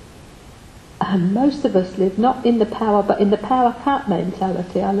 And most of us live not in the power, but in the power cut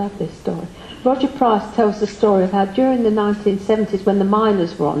mentality. I love this story. Roger Price tells the story of how during the 1970s, when the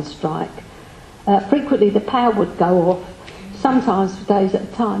miners were on strike, frequently the power would go off, sometimes for days at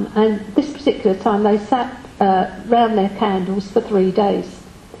a time, and this particular time they sat round their candles for 3 days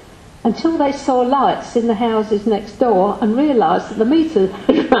until they saw lights in the houses next door and realised that the meter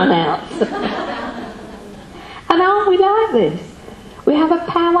had run out. And aren't we like this? We have a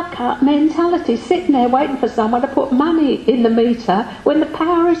power cut mentality, sitting there waiting for someone to put money in the meter when the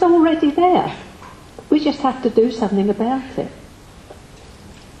power is already there. We just have to do something about it.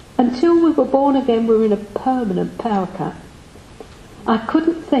 Until we were born again, we were in a permanent power cut. I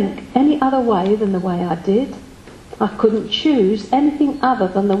couldn't think any other way than the way I did. I couldn't choose anything other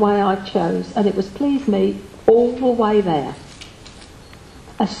than the way I chose, and it was please me all the way there.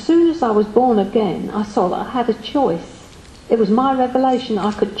 As soon as I was born again, I saw that I had a choice. It was my revelation.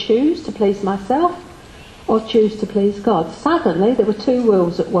 I could choose to please myself or choose to please God. Suddenly there were two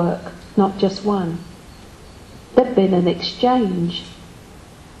wills at work, not just one. There'd been an exchange.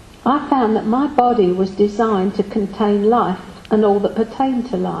 I found that my body was designed to contain life and all that pertained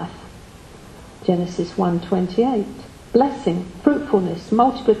to life. Genesis 1:28. Blessing, fruitfulness,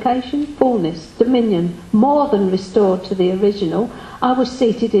 multiplication, fullness, dominion, more than restored to the original. I was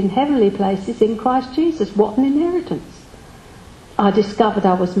seated in heavenly places in Christ Jesus. What an inheritance. I discovered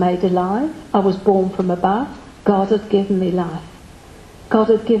I was made alive. I was born from above. God had given me life. God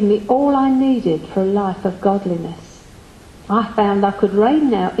had given me all I needed for a life of godliness. I found I could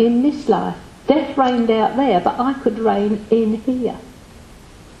reign now in this life. Death reigned out there, but I could reign in here.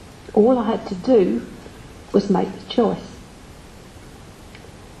 All I had to do was make the choice.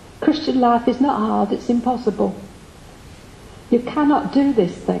 Christian life is not hard, it's impossible. You cannot do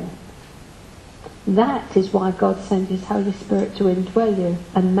this thing. That is why God sent His Holy Spirit to indwell you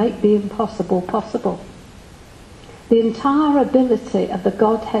and make the impossible possible. The entire ability of the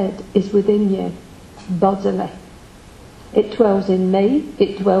Godhead is within you, bodily. It dwells in me,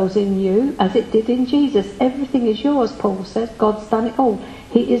 it dwells in you, as it did in Jesus. Everything is yours, Paul says. God's done it all.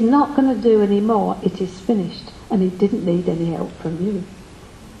 He is not going to do any more. It is finished, and He didn't need any help from you.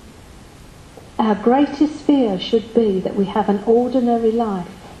 Our greatest fear should be that we have an ordinary life.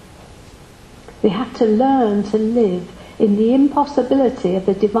 We have to learn to live in the impossibility of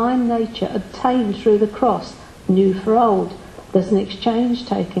the divine nature obtained through the cross, new for old. There's an exchange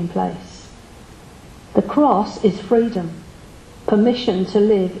taking place. The cross is freedom, permission to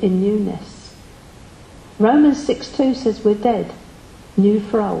live in newness. Romans 6:2 says we're dead, new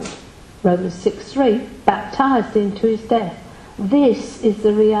for old. Romans 6:3, baptised into His death. This is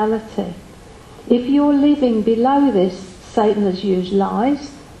the reality. If you're living below this, Satan has used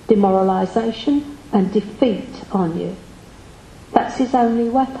lies, demoralisation and defeat on you. That's his only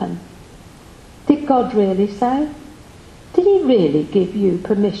weapon. Did God really say? Did He really give you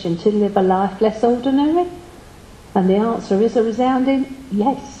permission to live a life less ordinary? And the answer is a resounding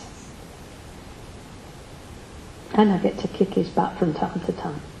yes. And I get to kick his butt from time to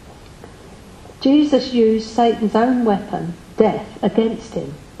time. Jesus used Satan's own weapon, death, against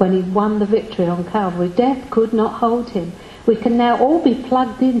him when He won the victory on Calvary. Death could not hold Him. We can now all be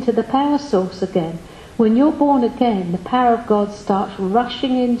plugged into the power source again. When you're born again, the power of God starts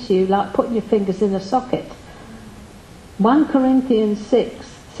rushing into you like putting your fingers in a socket. 1 Corinthians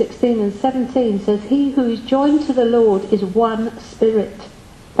 6:16 and 17 says, "He who is joined to the Lord is one spirit."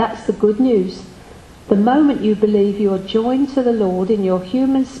 That's the good news. The moment you believe, you are joined to the Lord in your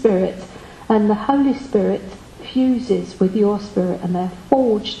human spirit, and the Holy Spirit fuses with your spirit, and they're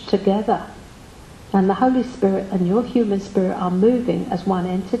forged together. And the Holy Spirit and your human spirit are moving as one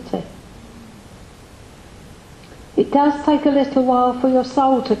entity. It does take a little while for your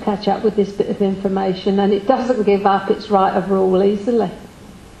soul to catch up with this bit of information, and it doesn't give up its right of rule easily.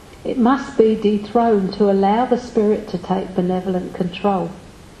 It must be dethroned to allow the Spirit to take benevolent control.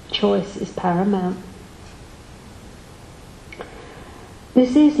 Choice is paramount.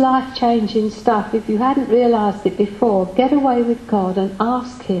 This is life-changing stuff. If you hadn't realised it before, get away with God and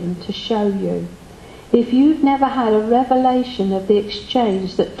ask Him to show you. If you've never had a revelation of the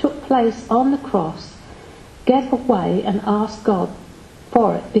exchange that took place on the cross, get away and ask God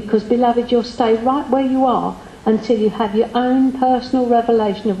for it, because, beloved, you'll stay right where you are until you have your own personal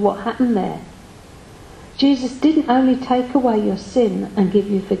revelation of what happened there. Jesus didn't only take away your sin and give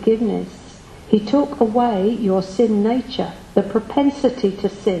you forgiveness. He took away your sin nature, the propensity to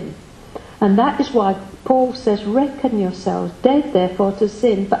sin. And that is why Paul says, "Reckon yourselves dead therefore to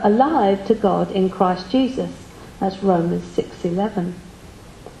sin, but alive to God in Christ Jesus." That's Romans 6:11.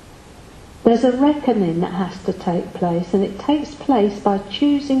 There's a reckoning that has to take place, and it takes place by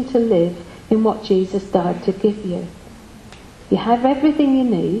choosing to live in what Jesus died to give you. You have everything you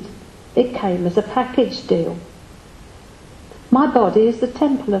need. It came as a package deal. My body is the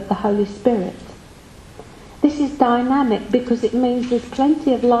temple of the Holy Spirit. This is dynamic because it means there's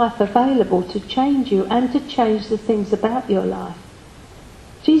plenty of life available to change you and to change the things about your life.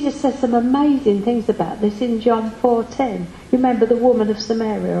 Jesus says some amazing things about this in John 4:10. You remember the woman of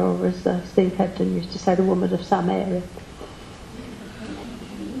Samaria, or as Steve Hebden used to say, the woman of Samaria.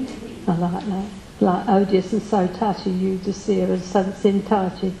 I like that. Like odious and so touchy, you to see her as sin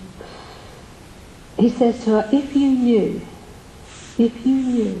touchy. He says to her, if you knew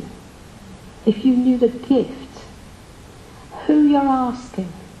the gift, who you're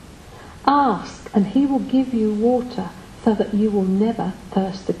asking, ask and He will give you water so that you will never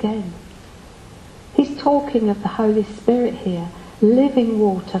thirst again. He's talking of the Holy Spirit here, living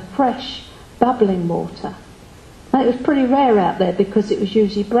water, fresh, bubbling water. Now, it was pretty rare out there because it was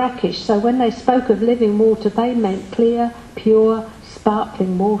usually brackish, so when they spoke of living water, they meant clear, pure,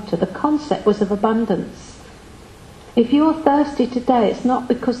 sparkling water. The concept was of abundance. If you're thirsty today, it's not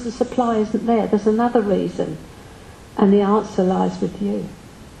because the supply isn't there. There's another reason, and the answer lies with you.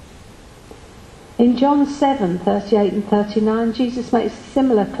 In John 7:38 and 39, Jesus makes a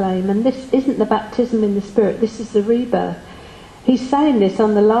similar claim, and this isn't the baptism in the Spirit, this is the rebirth. He's saying this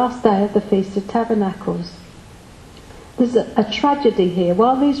on the last day of the Feast of Tabernacles. There's a tragedy here.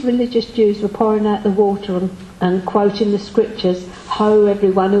 While these religious Jews were pouring out the water and quoting the scriptures, "Ho,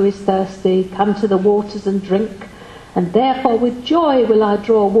 everyone who is thirsty, come to the waters and drink, and therefore with joy will I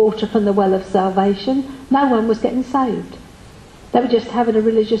draw water from the well of salvation," no one was getting saved. They were just having a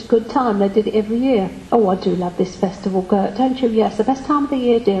religious good time. They did it every year. "Oh, I do love this festival, Gert, don't you?" "Yes, the best time of the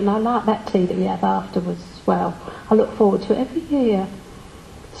year, dear, and I like that tea that we have afterwards as well. I look forward to it every year."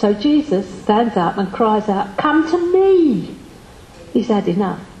 So Jesus stands up and cries out, "Come to me!" He's had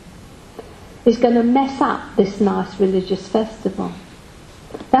enough. He's going to mess up this nice religious festival.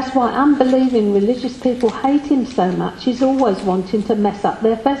 That's why unbelieving religious people hate him so much. He's always wanting to mess up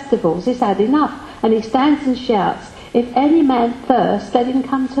their festivals. He's had enough. And he stands and shouts, "If any man thirst, let him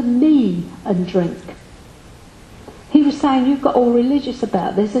come to me and drink." He was saying, you've got all religious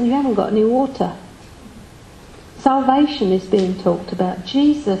about this and you haven't got any water. Salvation is being talked about.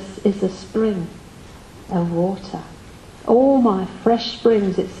 Jesus is a spring of water. All my fresh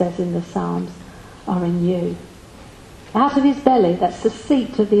springs, it says in the Psalms, are in you. Out of his belly, that's the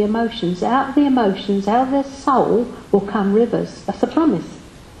seat of the emotions, out of the emotions, out of their soul will come rivers. That's a promise.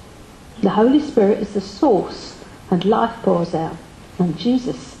 The Holy Spirit is the source and life pours out. And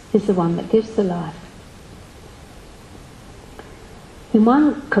Jesus is the one that gives the life. In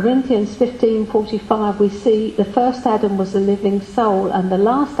 1 Corinthians 15:45 we see the first Adam was a living soul and the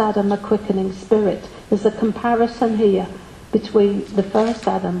last Adam a quickening spirit. There's a comparison here between the first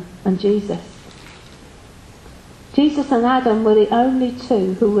Adam and Jesus. Jesus and Adam were the only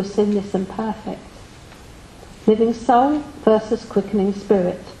two who were sinless and perfect. Living soul versus quickening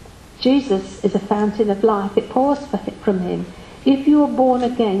spirit. Jesus is a fountain of life. It pours from him. If you are born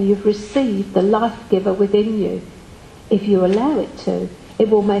again, you've received the life giver within you. If you allow it to, it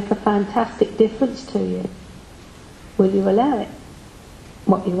will make a fantastic difference to you. Will you allow it?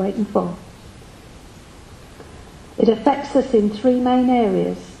 What are you waiting for? It affects us in three main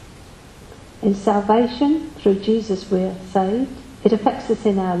areas. In salvation, through Jesus we're saved. It affects us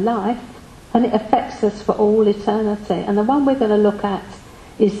in our life, and it affects us for all eternity. And the one we're going to look at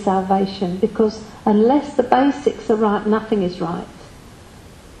is salvation, because unless the basics are right, nothing is right.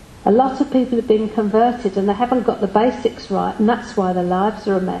 A lot of people have been converted and they haven't got the basics right, and that's why their lives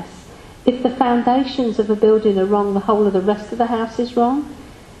are a mess. If the foundations of a building are wrong, the whole of the rest of the house is wrong.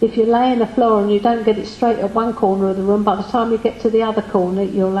 If you lay in the floor and you don't get it straight at one corner of the room, by the time you get to the other corner,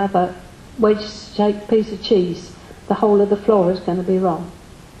 you'll have a wedge-shaped piece of cheese. The whole of the floor is going to be wrong.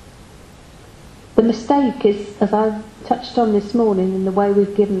 The mistake is, as I touched on this morning in the way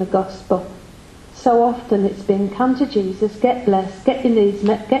we've given the gospel, so often it's been come to Jesus, get blessed, get your needs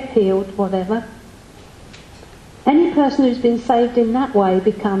met, get healed, whatever. Any person who's been saved in that way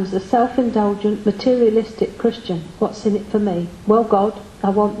becomes a self-indulgent, materialistic Christian. What's in it for me? Well, God, I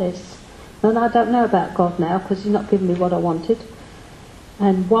want this. And I don't know about God now because He's not given me what I wanted.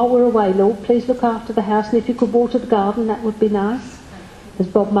 And while we're away, Lord, please look after the house, and if you could water the garden, that would be nice. As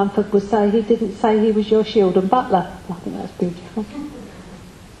Bob Mumford would say, He didn't say He was your shield and butler. I think that's beautiful.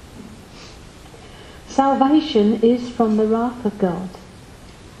 Salvation is from the wrath of God.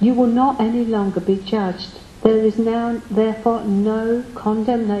 You will not any longer be judged. There is now, therefore, no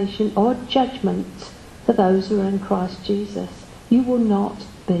condemnation or judgment for those who are in Christ Jesus. You will not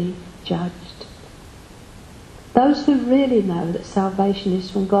be judged. Those who really know that salvation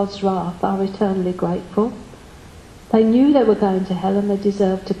is from God's wrath are eternally grateful. They knew they were going to hell and they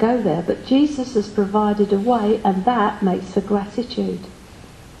deserved to go there, but Jesus has provided a way, and that makes for gratitude.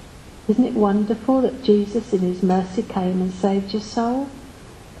 Isn't it wonderful that Jesus in His mercy came and saved your soul?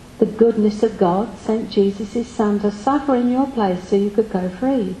 The goodness of God sent Jesus, His Son, to suffer in your place so you could go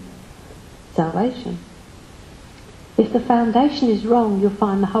free. Salvation. If the foundation is wrong, you'll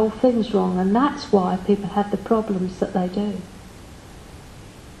find the whole thing's wrong, and that's why people have the problems that they do.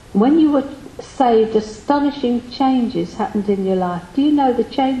 When you were saved, astonishing changes happened in your life. Do you know the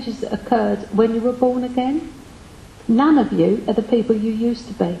changes that occurred when you were born again? None of you are the people you used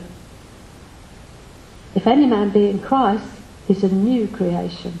to be. If any man be in Christ, he's a new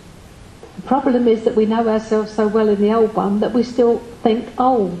creation. The problem is that we know ourselves so well in the old one that we still think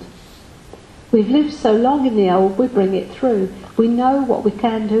old. We've lived so long in the old, we bring it through. We know what we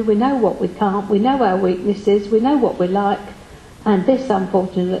can do, we know what we can't, we know our weaknesses, we know what we like. And this,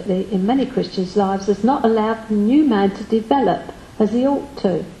 unfortunately, in many Christians' lives has not allowed the new man to develop as he ought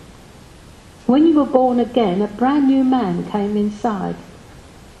to. When you were born again, a brand new man came inside.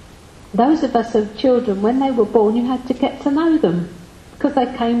 Those of us who have children, when they were born, you had to get to know them because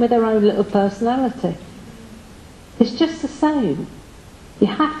they came with their own little personality. It's just the same. You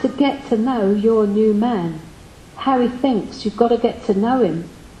have to get to know your new man. How he thinks, you've got to get to know him.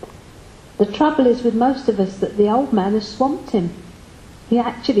 The trouble is with most of us that the old man has swamped him. He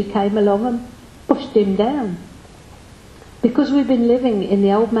actually came along and pushed him down. Because we've been living in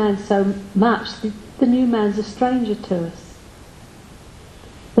the old man so much, the new man's a stranger to us.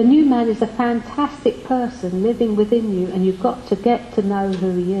 The new man is a fantastic person living within you, and you've got to get to know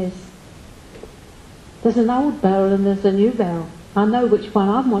who he is. There's an old barrel and there's a new barrel. I know which one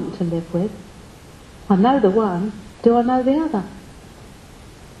I want to live with. I know the one. Do I know the other?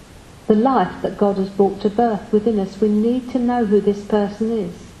 The life that God has brought to birth within us, we need to know who this person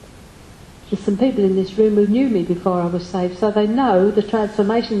is. There's some people in this room who knew me before I was saved, so they know the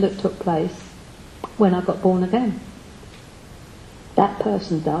transformation that took place when I got born again. That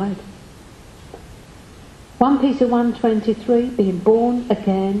person died. 1 Peter 1:23, being born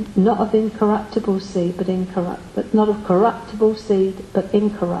again, not of incorruptible seed, but not of corruptible seed, but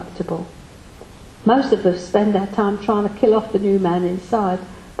incorruptible. Most of us spend our time trying to kill off the new man inside,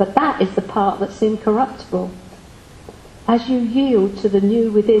 but that is the part that's incorruptible. As you yield to the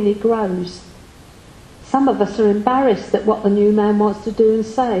new within, he grows. Some of us are embarrassed at what the new man wants to do and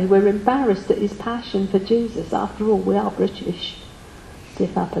say. We're embarrassed at his passion for Jesus. After all, we are British.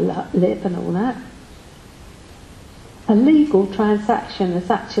 Stiff upper lip and all that. A legal transaction has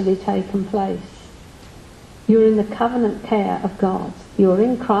actually taken place. You're in the covenant care of God. You're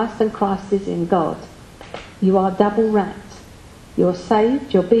in Christ and Christ is in God. You are double wrapped. You're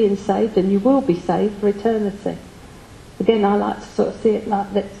saved, you're being saved, and you will be saved for eternity. Again, I like to sort of see it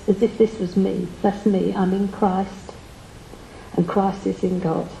like this, as if this was me. That's me. I'm in Christ, and Christ is in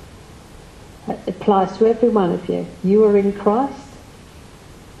God. It applies to every one of you. You are in Christ,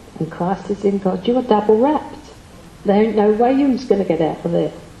 and Christ is in God. You are double wrapped. There ain't no way you're going to get out of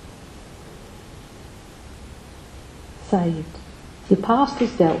there. Saved. Your past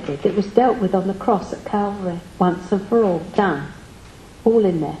is dealt with. It was dealt with on the cross at Calvary, once and for all. Done. All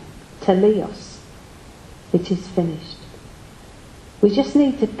in there. Teleos. It is finished. We just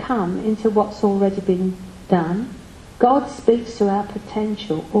need to come into what's already been done. God speaks to our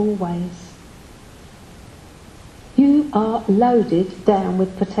potential always. You are loaded down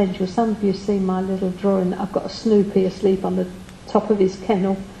with potential. Some of you have seen my little drawing. I've got a Snoopy asleep on the top of his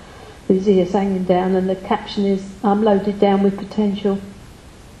kennel, his ears hanging down, and the caption is, I'm loaded down with potential.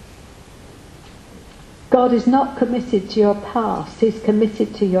 God is not committed to your past, He's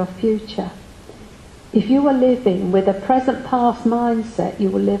committed to your future. If you are living with a present past mindset, you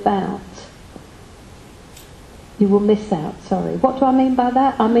will live out. You will miss out, sorry. What do I mean by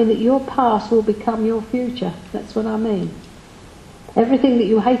that? I mean that your past will become your future. That's what I mean. Everything that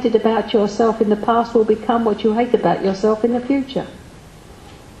you hated about yourself in the past will become what you hate about yourself in the future.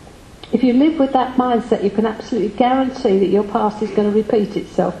 If you live with that mindset, you can absolutely guarantee that your past is going to repeat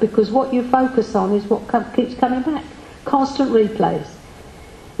itself, because what you focus on is what keeps coming back. Constant replays.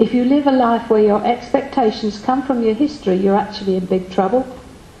 If you live a life where your expectations come from your history, you're actually in big trouble.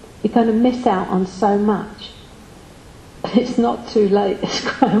 You're going to miss out on so much. But it's not too late, as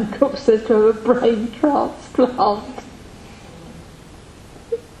Graham Cook says, to have a brain transplant.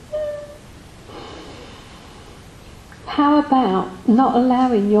 How about not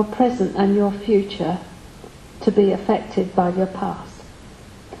allowing your present and your future to be affected by your past?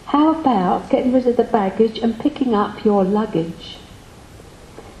 How about getting rid of the baggage and picking up your luggage?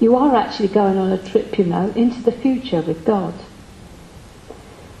 You are actually going on a trip, you know, into the future with God.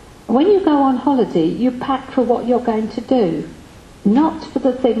 When you go on holiday, you pack for what you're going to do, not for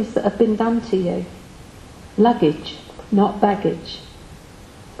the things that have been done to you. Luggage, not baggage.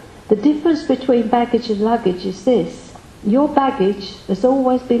 The difference between baggage and luggage is this. Your baggage has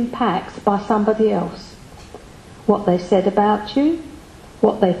always been packed by somebody else. What they said about you,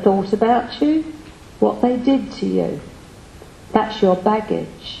 what they thought about you, what they did to you. That's your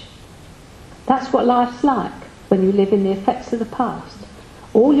baggage. That's what life's like when you live in the effects of the past.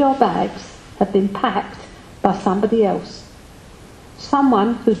 All your bags have been packed by somebody else.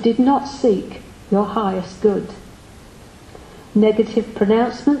 Someone who did not seek your highest good. Negative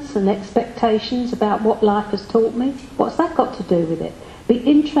pronouncements and expectations about what life has taught me, what's that got to do with it? Be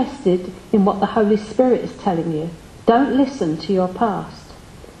interested in what the Holy Spirit is telling you. Don't listen to your past.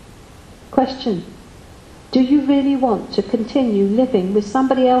 Question: do you really want to continue living with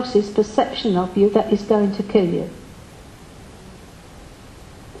somebody else's perception of you that is going to kill you?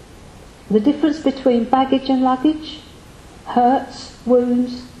 The difference between baggage and luggage: hurts,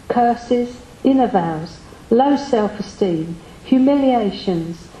 wounds, curses, inner vows, low self-esteem,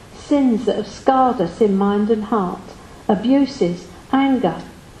 humiliations, sins that have scarred us in mind and heart, abuses, anger.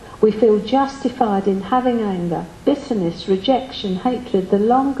 We feel justified in having anger, bitterness, rejection, hatred. The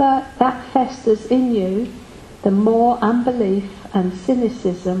longer that festers in you, the more unbelief and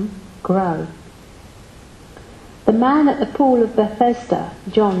cynicism grow. The man at the pool of Bethesda,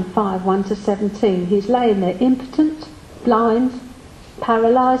 John 5:1-17, he's laying there impotent, blind,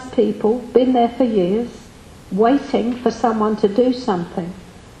 paralysed people, been there for years, waiting for someone to do something.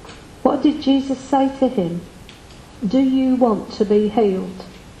 What did Jesus say to him? Do you want to be healed?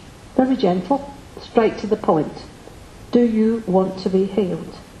 Very gentle, straight to the point. Do you want to be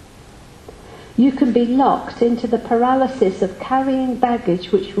healed? You can be locked into the paralysis of carrying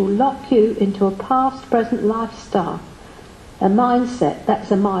baggage which will lock you into a past-present lifestyle. A mindset,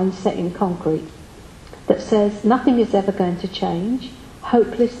 that's a mindset in concrete, that says nothing is ever going to change,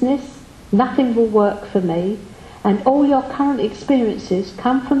 hopelessness, nothing will work for me, and all your current experiences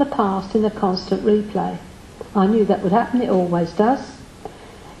come from the past in a constant replay. I knew that would happen, it always does.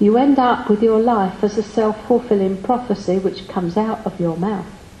 You end up with your life as a self-fulfilling prophecy which comes out of your mouth.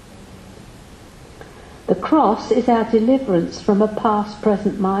 The cross is our deliverance from a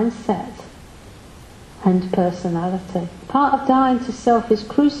past-present mindset and personality. Part of dying to self is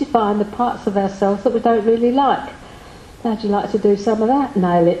crucifying the parts of ourselves that we don't really like. How'd you like to do some of that?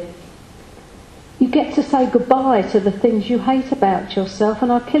 Nail it. You get to say goodbye to the things you hate about yourself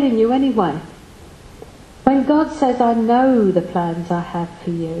and are killing you anyway. When God says, I know the plans I have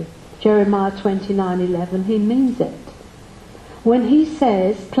for you, Jeremiah 29:11, he means it. When he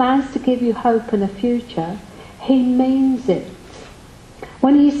says plans to give you hope and a future, he means it.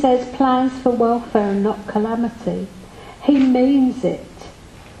 When he says plans for welfare and not calamity, he means it.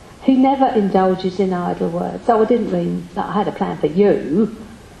 He never indulges in idle words. Oh, I didn't mean that I had a plan for you.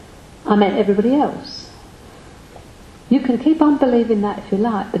 I meant everybody else. You can keep on believing that if you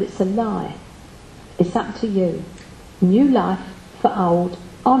like, but it's a lie. It's up to you. New life for old,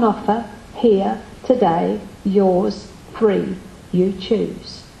 on offer, here, today, yours, free. You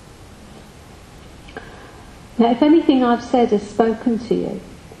choose. Now, if anything I've said has spoken to you,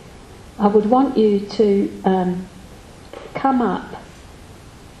 I would want you to come up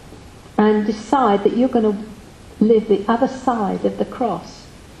and decide that you're going to live the other side of the cross.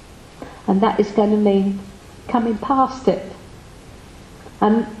 And that is going to mean coming past it.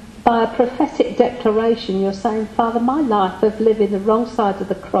 And by a prophetic declaration, you're saying, Father, my life of living the wrong side of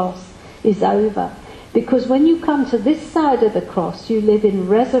the cross is over. Because when you come to this side of the cross, you live in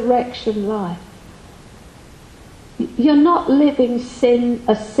resurrection life. You're not living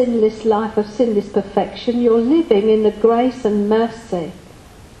a sinless life of sinless perfection. You're living in the grace and mercy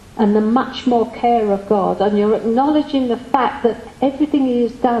and the much more care of God. And you're acknowledging the fact that everything He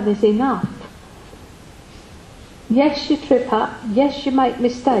has done is enough. Yes, you trip up. Yes, you make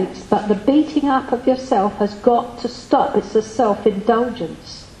mistakes. But the beating up of yourself has got to stop. It's a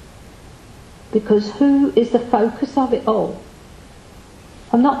self-indulgence. Because who is the focus of it all?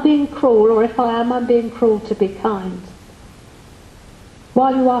 I'm not being cruel, or if I am, I'm being cruel to be kind.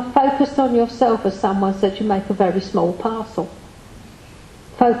 While you are focused on yourself, as someone said, you make a very small parcel.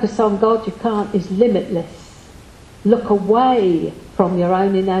 Focus on God, you can't, is limitless. Look away from your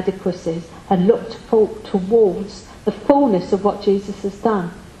own inadequacies and look towards the fullness of what Jesus has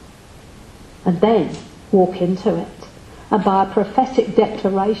done. And then walk into it. And by a prophetic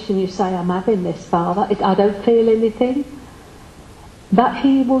declaration you say, I'm having this, Father. I don't feel anything. But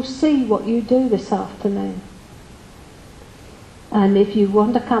He will see what you do this afternoon. And if you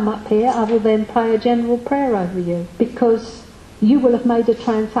want to come up here, I will then pray a general prayer over you. Because you will have made a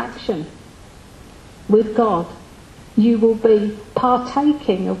transaction with God. You will be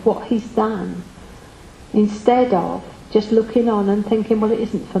partaking of what He's done. Instead of just looking on and thinking, well, it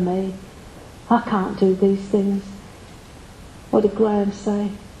isn't for me. I can't do these things. What did Graham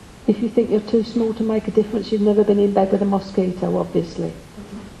say? If you think you're too small to make a difference, you've never been in bed with a mosquito, obviously.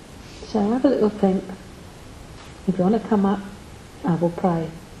 So have a little think. If you want to come up, I will pray.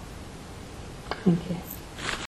 Thank you.